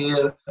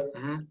Garcia,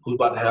 who's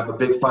about to have a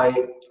big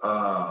fight.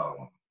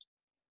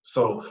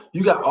 So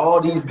you got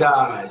all these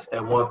guys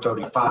at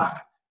 135.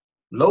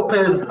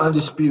 Lopez is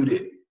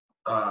undisputed.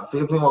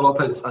 Teofimo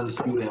Lopez is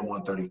undisputed at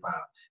 135.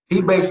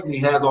 He basically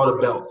has all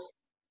the belts.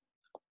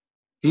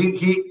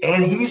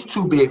 He's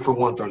too big for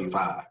 135.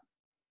 Right.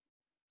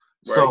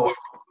 So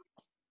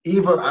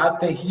either I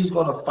think he's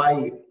gonna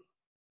fight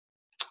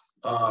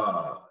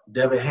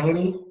Devin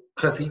Haney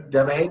because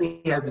Devin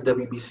Haney has the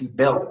WBC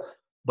belt,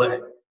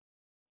 but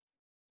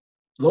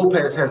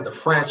Lopez has the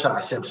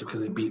franchise championship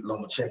because he beat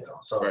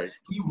Lomachenko. So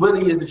he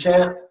really is the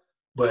champ,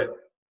 but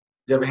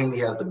Devin Haney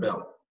has the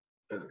belt.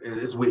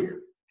 It's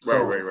weird.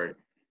 Right.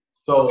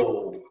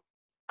 So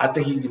I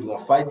think he's either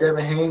gonna fight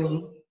Devin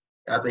Haney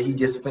after he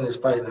gets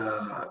finished fighting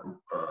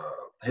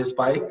his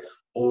fight,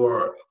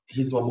 or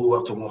he's gonna move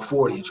up to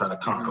 140 and try to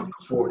conquer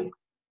the 40.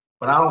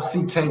 But I don't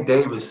see Tank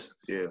Davis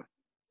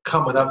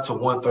coming up to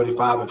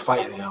 135 and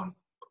fighting him.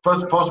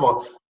 First of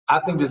all, I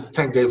think this is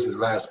Tank Davis'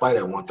 last fight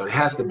at 130. It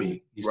has to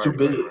be. He's too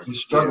big. He's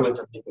struggling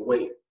to make the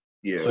weight.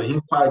 Yeah. So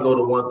he'll probably go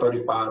to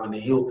 135, and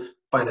then he'll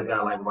fight a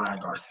guy like Ryan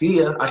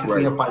Garcia. I can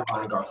see him fight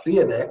Ryan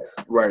Garcia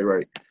next. Right.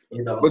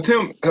 With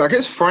him, like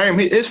his frame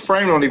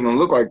don't even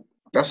look like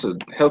that's a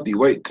healthy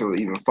weight to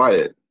even fight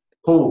it.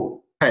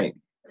 Who? Tank.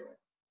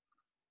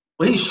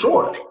 Well, he's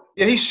short.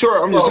 Yeah, he's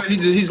short. I'm just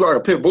saying he's like a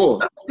pit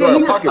bull. Yeah,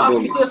 he's a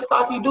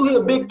stocky dude. He's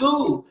a big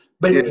dude.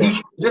 But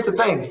that's the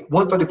thing.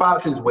 135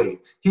 is his weight.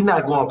 He's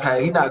not going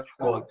past.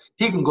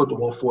 He can go to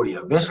 140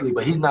 eventually,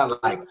 but he's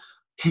not like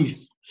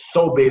he's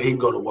so big he can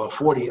go to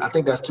 140. I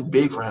think that's too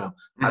big for him.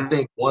 I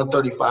think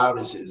 135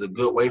 is a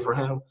good weight for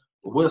him.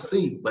 But we'll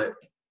see. But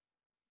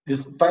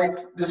this fight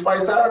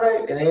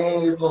Saturday,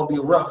 it's going to be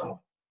a rough one.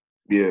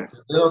 Yeah.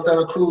 Leo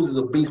Santa Cruz is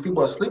a beast.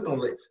 People are sleeping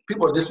on it.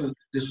 People are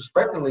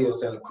disrespecting Leo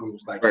Santa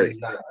Cruz like he's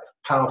not a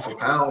pound for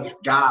pound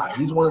guy.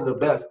 He's one of the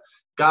best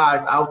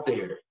guys out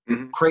there.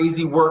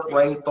 Crazy work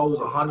rate, throws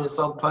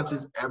 100-some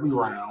punches every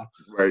round.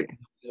 Right.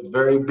 He's a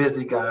very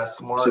busy guy,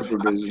 smart. Super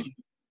busy.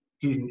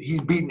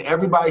 He's beaten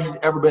everybody he's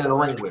ever been in the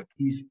ring with.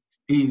 He's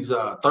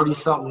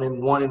 30-something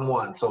and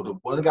 1-1. So the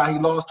one guy he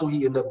lost to,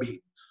 he ended up beating.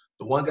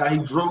 The one guy he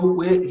drew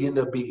with, he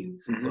ended up beating.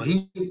 So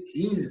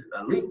he's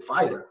an elite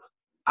fighter.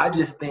 I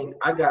just think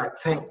I got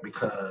Tank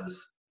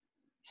because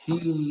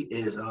he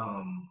is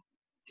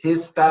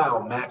his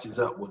style matches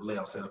up with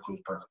Leo Santa Cruz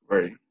perfectly.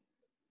 Right.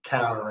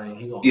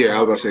 Countering, I was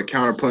about to say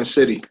counter punch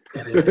city.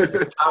 And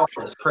his power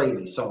is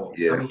crazy. So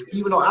I mean,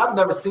 even though I've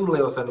never seen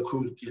Leo Santa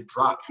Cruz get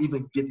dropped,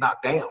 even get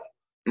knocked down,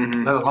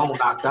 let alone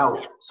knocked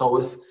out.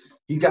 So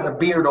he got a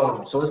beard on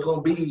him. So it's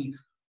gonna be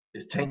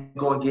Tank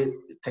gonna get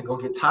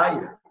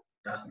tired.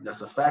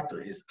 That's a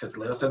factor. It's because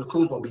Leo Santa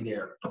Cruz gonna be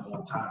there the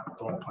whole time,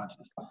 throwing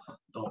punches.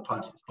 The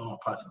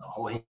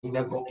whole he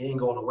ain't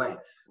going away.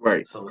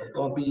 Right. So it's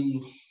gonna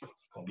be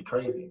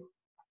crazy.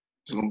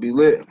 It's gonna be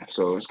lit.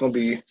 So it's gonna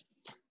be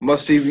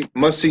must see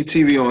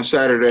TV on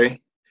Saturday.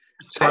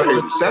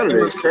 Saturday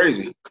is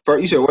crazy.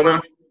 You said what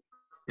now?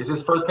 It's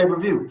his first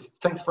pay-per-view.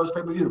 Tank's first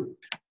pay-per-view.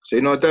 So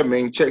you know what that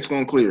means? Check's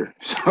gonna clear.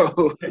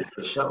 So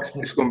for sure.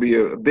 It's gonna be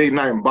a big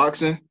night in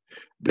boxing,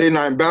 big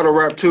night in battle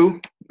rap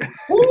too.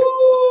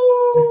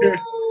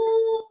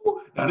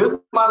 Now this is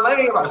my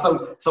lane.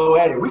 So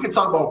hey, we can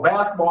talk about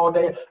basketball all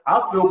day.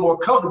 I feel more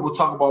comfortable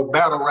talking about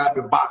battle rap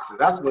and boxing.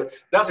 That's what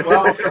I'm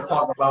gonna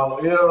talk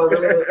about. You know what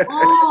I'm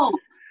saying?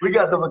 We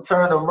got the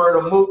return of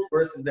Murder Mook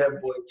versus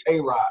that boy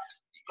Tay-Rock.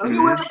 Are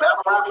you in the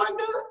battle rap like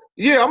that?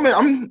 Yeah,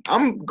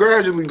 I'm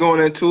gradually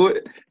going into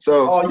it.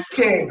 So you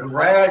can't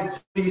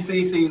gradually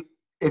see.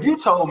 If you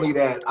told me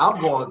that,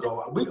 I'm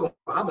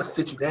gonna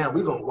sit you down.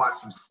 We're gonna watch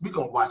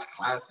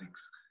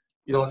classics.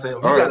 You know what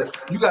I'm saying?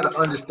 You gotta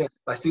understand.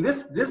 Like, see,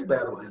 this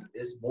battle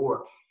is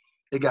more.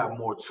 It got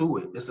more to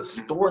it. It's a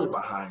story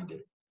behind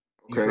it.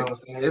 You know what I'm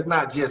saying? It's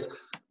not just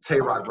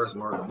Tay-Rock versus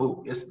Murder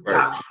Mook. It's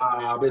Doc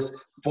Mob. It's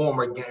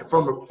former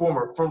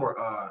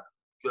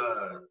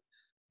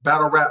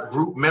battle rap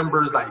group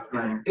members. Like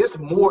it's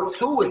more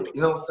to it.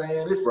 You know what I'm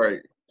saying?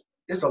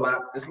 It's a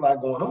lot. It's a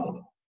lot going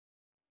on.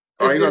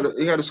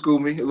 You got to school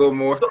me a little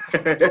more. So we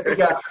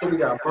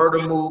got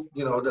Murder Mook.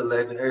 You know, the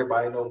legend.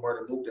 Everybody know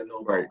Murder Mook. That know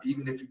about.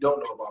 Even if you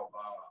don't know about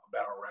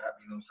battle rap,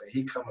 you know what I'm saying?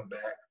 He coming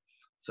back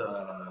to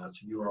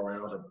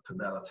URL to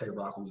battle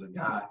Tay-Rock, who's a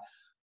guy.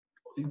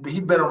 He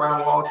been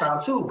around a long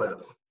time too,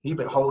 but he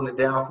been holding it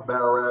down for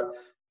battle rap.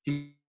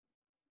 He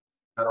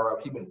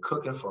been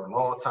cooking for a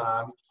long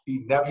time.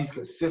 He's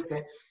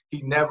consistent.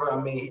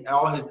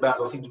 All his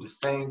battles, he do the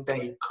same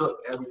thing. He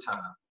cook every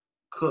time.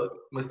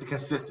 Mr.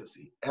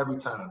 Consistency every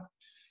time.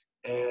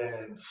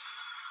 And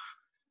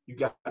you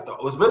got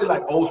it's really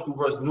like old school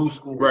versus new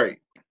school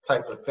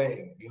type of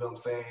thing. You know what I'm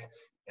saying?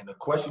 And the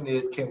question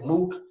is, can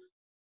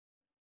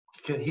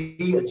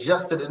he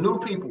adjust to the new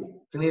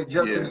people? Can he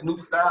adjust to the new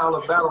style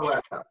of battle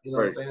rap? You know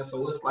what I'm saying?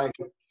 So it's like,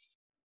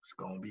 it's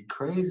gonna be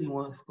crazy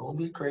one. It's gonna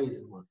be a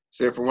crazy one.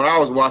 So from when I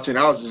was watching,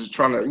 I was just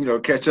trying to,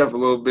 catch up a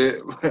little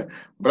bit.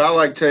 But I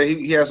like Tay.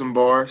 He has some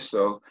bars,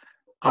 so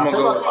I'm gonna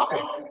go.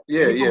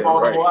 Yeah,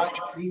 right.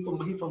 He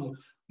from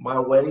my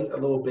way a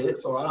little bit,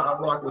 so I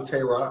rock with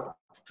Tay-Rock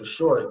for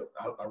sure.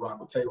 I rock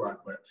with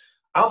Tay-Rock, but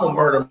I'm a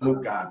Murder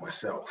Mook guy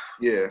myself.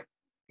 Yeah,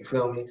 you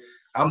feel me?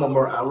 I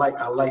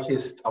like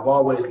his. I've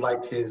always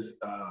liked his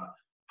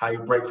how he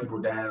break people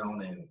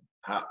down and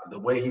how the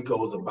way he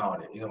goes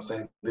about it. You know what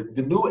I'm saying?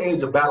 The new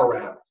age of battle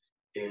rap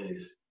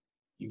is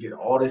you get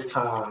all this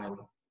time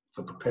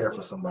to prepare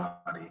for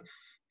somebody,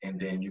 and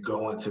then you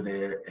go into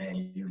there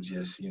and you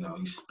just,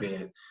 you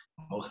spit.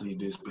 Mostly you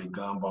do spit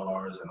gun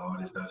bars and all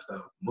this stuff.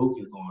 Mook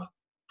is going to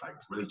like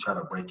really try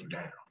to break you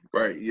down.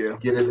 Right, yeah.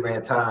 Give this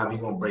man time,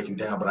 he's going to break you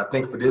down. But I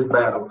think for this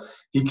battle,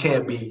 he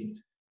can't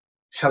be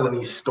telling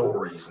these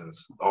stories and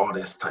all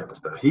this type of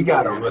stuff. He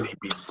got to really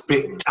be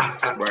spitting.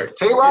 Right.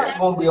 Tay-Rock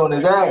going to be on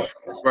his ass.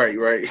 Right.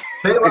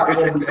 Tay-Rock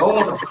going to be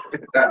on him,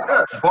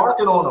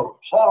 barking on him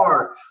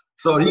hard.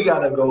 So Mook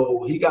got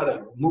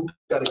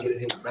to get in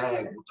his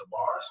bag with the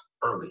bars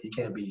early. He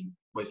can't be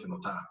wasting no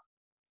time.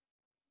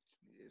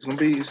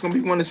 It's gonna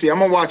be one to see. I'm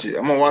gonna watch it.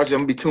 I'm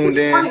gonna be tuned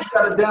in. Free. You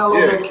gotta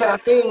download the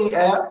Caffeine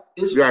app.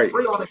 It's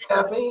free on the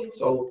Caffeine.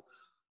 So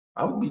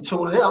I'm gonna be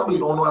tuning in. I'm gonna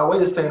be on my way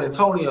to San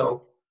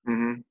Antonio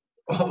on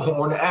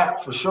the app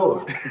for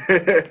sure.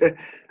 I'm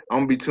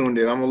gonna be tuned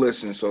in. I'm gonna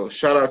listen. So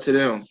shout out to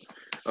them.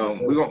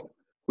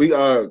 We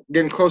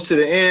getting close to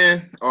the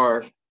end.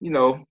 Or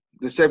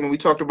the segment we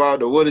talked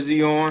about. The what is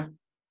he on?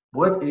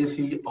 What is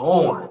he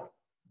on?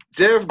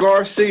 Jeff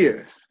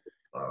Garcia.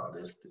 Oh,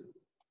 this dude.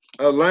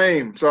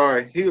 Lame.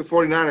 Sorry. He was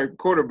 49er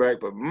quarterback,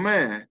 but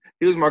man,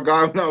 he was my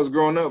guy when I was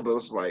growing up. But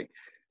it's like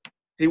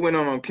he went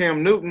on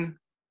Cam Newton.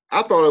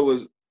 I thought it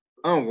was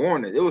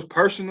unwarranted. It was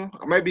personal.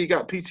 Maybe he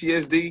got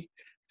PTSD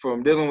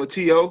from dealing with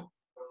T.O.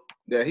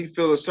 that he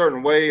feel a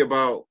certain way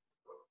about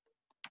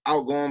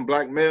outgoing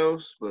black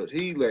males, but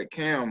he let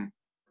Cam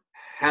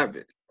have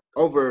it.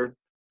 Over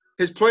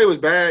his play was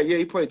bad. Yeah,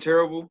 he played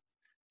terrible.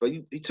 But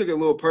he took it a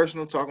little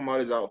personal, talking about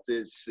his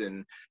outfits,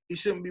 and he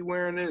shouldn't be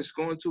wearing this,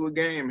 going to a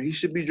game. He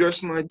should be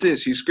dressing like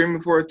this. He's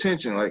screaming for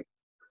attention. Like,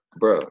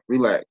 bruh,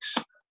 relax.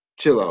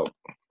 Chill out.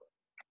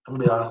 I'm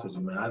going to be honest with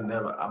you, man.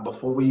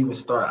 Before we even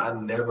start, I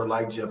never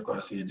liked Jeff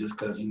Garcia just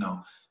because,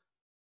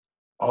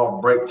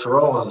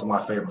 Terrell is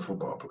my favorite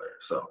football player.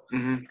 So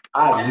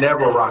I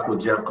never rock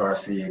with Jeff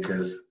Garcia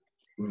because,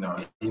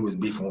 he was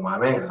beefing with my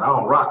man. I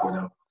don't rock with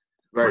him.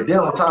 Right. But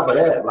then on top of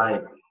that,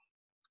 like,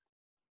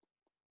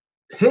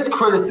 his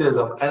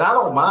criticism, and I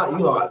don't mind,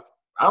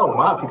 I don't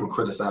mind people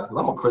criticize because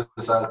I'm gonna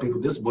criticize people.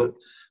 This is what,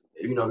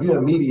 you're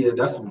in media,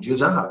 that's your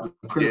job, to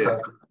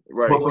criticize. Yeah,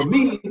 right. But for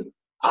me,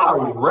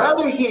 I'd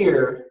rather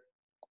hear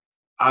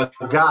a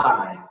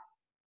guy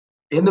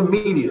in the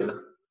media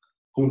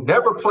who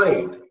never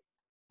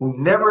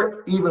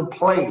even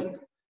played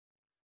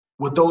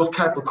with those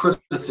type of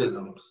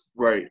criticisms,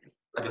 right?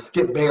 Like a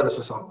Skip Bayless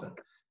or something,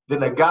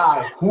 than a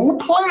guy who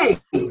played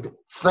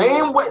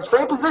same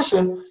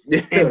position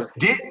and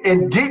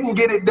didn't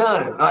get it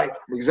done. Like,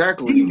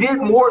 exactly, he did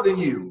more than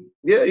you.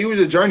 Yeah, he was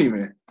a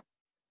journeyman.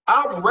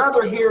 I'd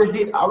rather hear a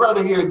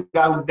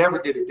guy who never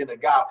did it than a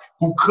guy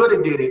who could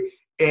have did it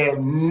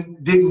and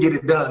didn't get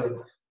it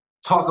done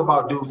talk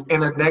about dudes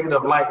in a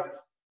negative light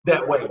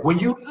that way. When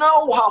you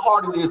know how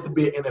hard it is to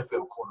be an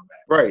NFL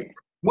quarterback, right?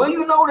 When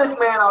you know this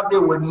man out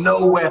there with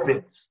no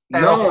weapons,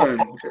 none.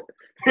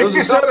 It was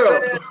a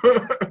setup.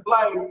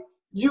 Like,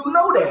 you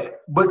know that,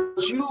 but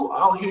you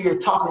out here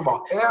talking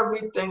about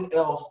everything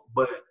else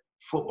but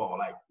football,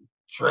 like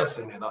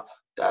dressing and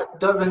that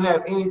doesn't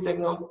have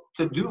anything else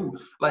to do.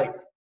 Like,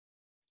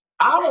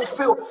 I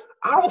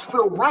don't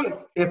feel right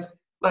if,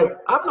 like,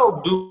 I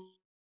know dude,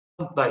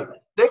 like,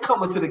 they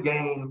come into the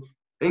game,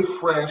 they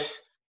fresh,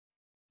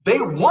 they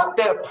want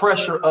that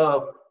pressure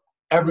of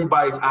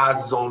everybody's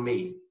eyes is on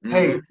me. Mm-hmm.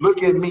 Hey,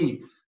 look at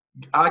me.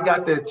 I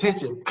got the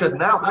attention, because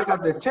now I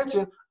got the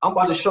attention. I'm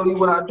about to show you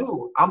what I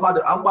do. I'm about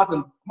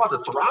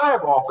to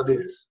thrive off of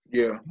this.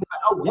 Yeah.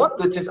 I want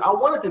the attention. I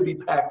want it to be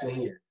packed in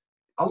here.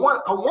 I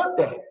want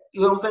that.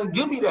 You know what I'm saying?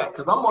 Give me that,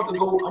 because I'm about to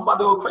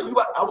go crazy.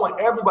 I want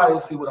everybody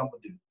to see what I'm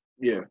gonna do.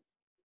 Yeah.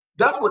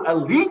 That's what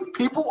elite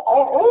people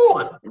are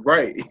on.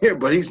 Right. Yeah,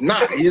 but he's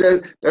not.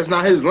 That's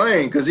not his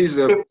lane, because he's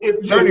a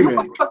if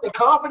you're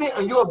confident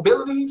in your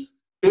abilities,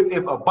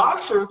 if a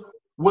boxer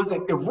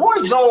if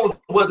Roy Jones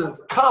wasn't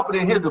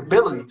confident in his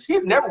abilities, he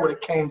never would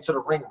have came to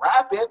the ring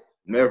rapping.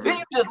 Never.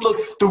 He just looked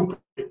stupid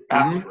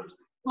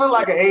afterwards. You look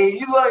like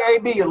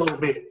AB a little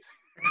bit.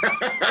 You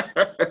know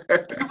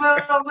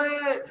what I'm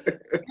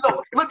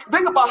saying?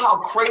 Think about how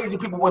crazy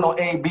people went on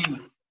AB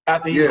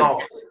after he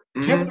lost.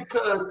 Mm-hmm. Just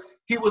because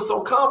he was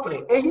so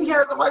confident. And he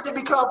has the right to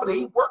be confident.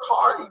 He worked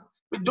hard. He's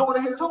been doing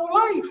it his whole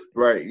life.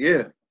 Right,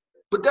 yeah.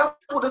 But that's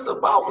what it's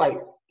about.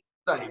 Like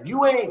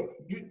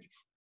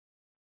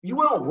you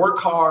don't work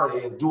hard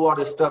and do all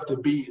this stuff to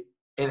be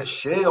in a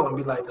shell and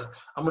be like,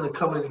 I'm gonna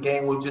come into the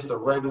game with just a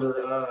regular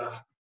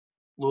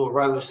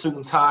regular suit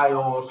and tie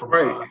on from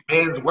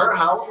Men's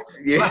Warehouse.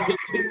 Yeah.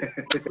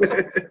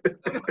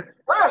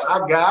 Fresh,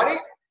 I got it.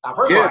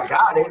 First of all, I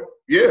got it.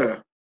 Yeah.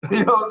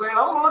 You know what I'm saying?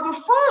 I'm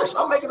looking fresh.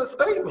 I'm making a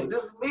statement.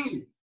 This is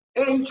me.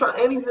 And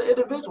he's an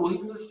individual.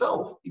 He's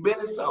himself. He been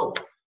himself.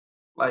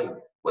 Like,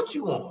 what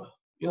you want?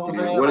 You know what I'm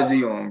saying? What is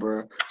he on,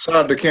 bro? Shout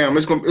out to Cam.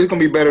 It's gonna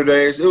be better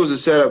days. It was a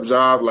setup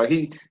job. Like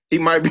he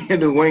might be in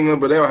the wing,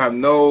 but they don't have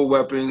no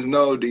weapons,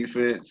 no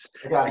defense.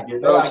 They gotta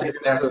get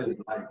back to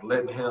like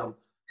letting him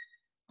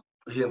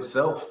be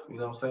himself. You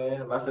know what I'm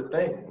saying? That's the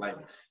thing. Like,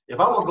 if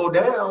I'm gonna go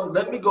down,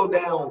 let me go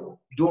down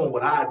doing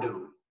what I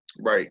do.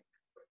 Right.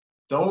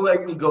 Don't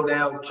let me go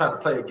down trying to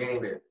play a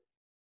game that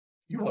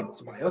you want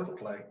somebody else to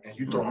play and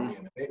you throw me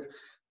in the mix.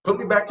 Put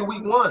me back to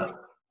week one.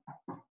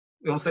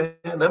 You know what I'm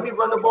saying? Let me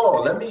run the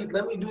ball. Let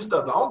me do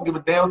stuff. I don't give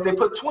a damn if they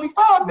put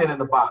 25 men in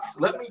the box.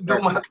 Let me do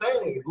my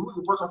thing. We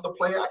can work on the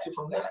play action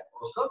from that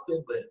or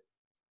something. But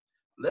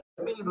let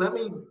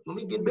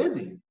me get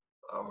busy.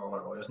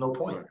 There's no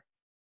point.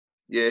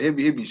 Yeah, he'll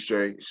be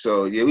straight.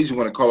 So yeah, we just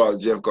want to call out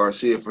Jeff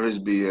Garcia for his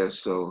BS.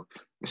 So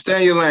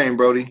stay in your lane,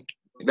 Brody.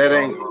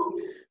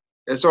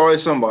 It's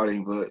always somebody.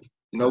 But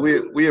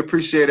we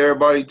appreciate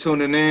everybody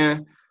tuning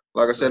in.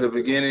 Like I said at the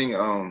beginning,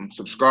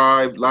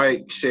 subscribe,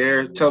 like,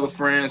 share, tell a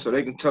friend so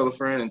they can tell a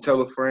friend and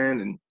tell a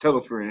friend and tell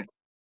a friend.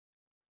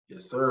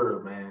 Yes, sir,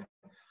 man.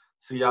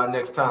 See y'all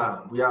next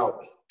time. We out.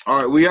 All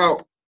right, we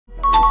out.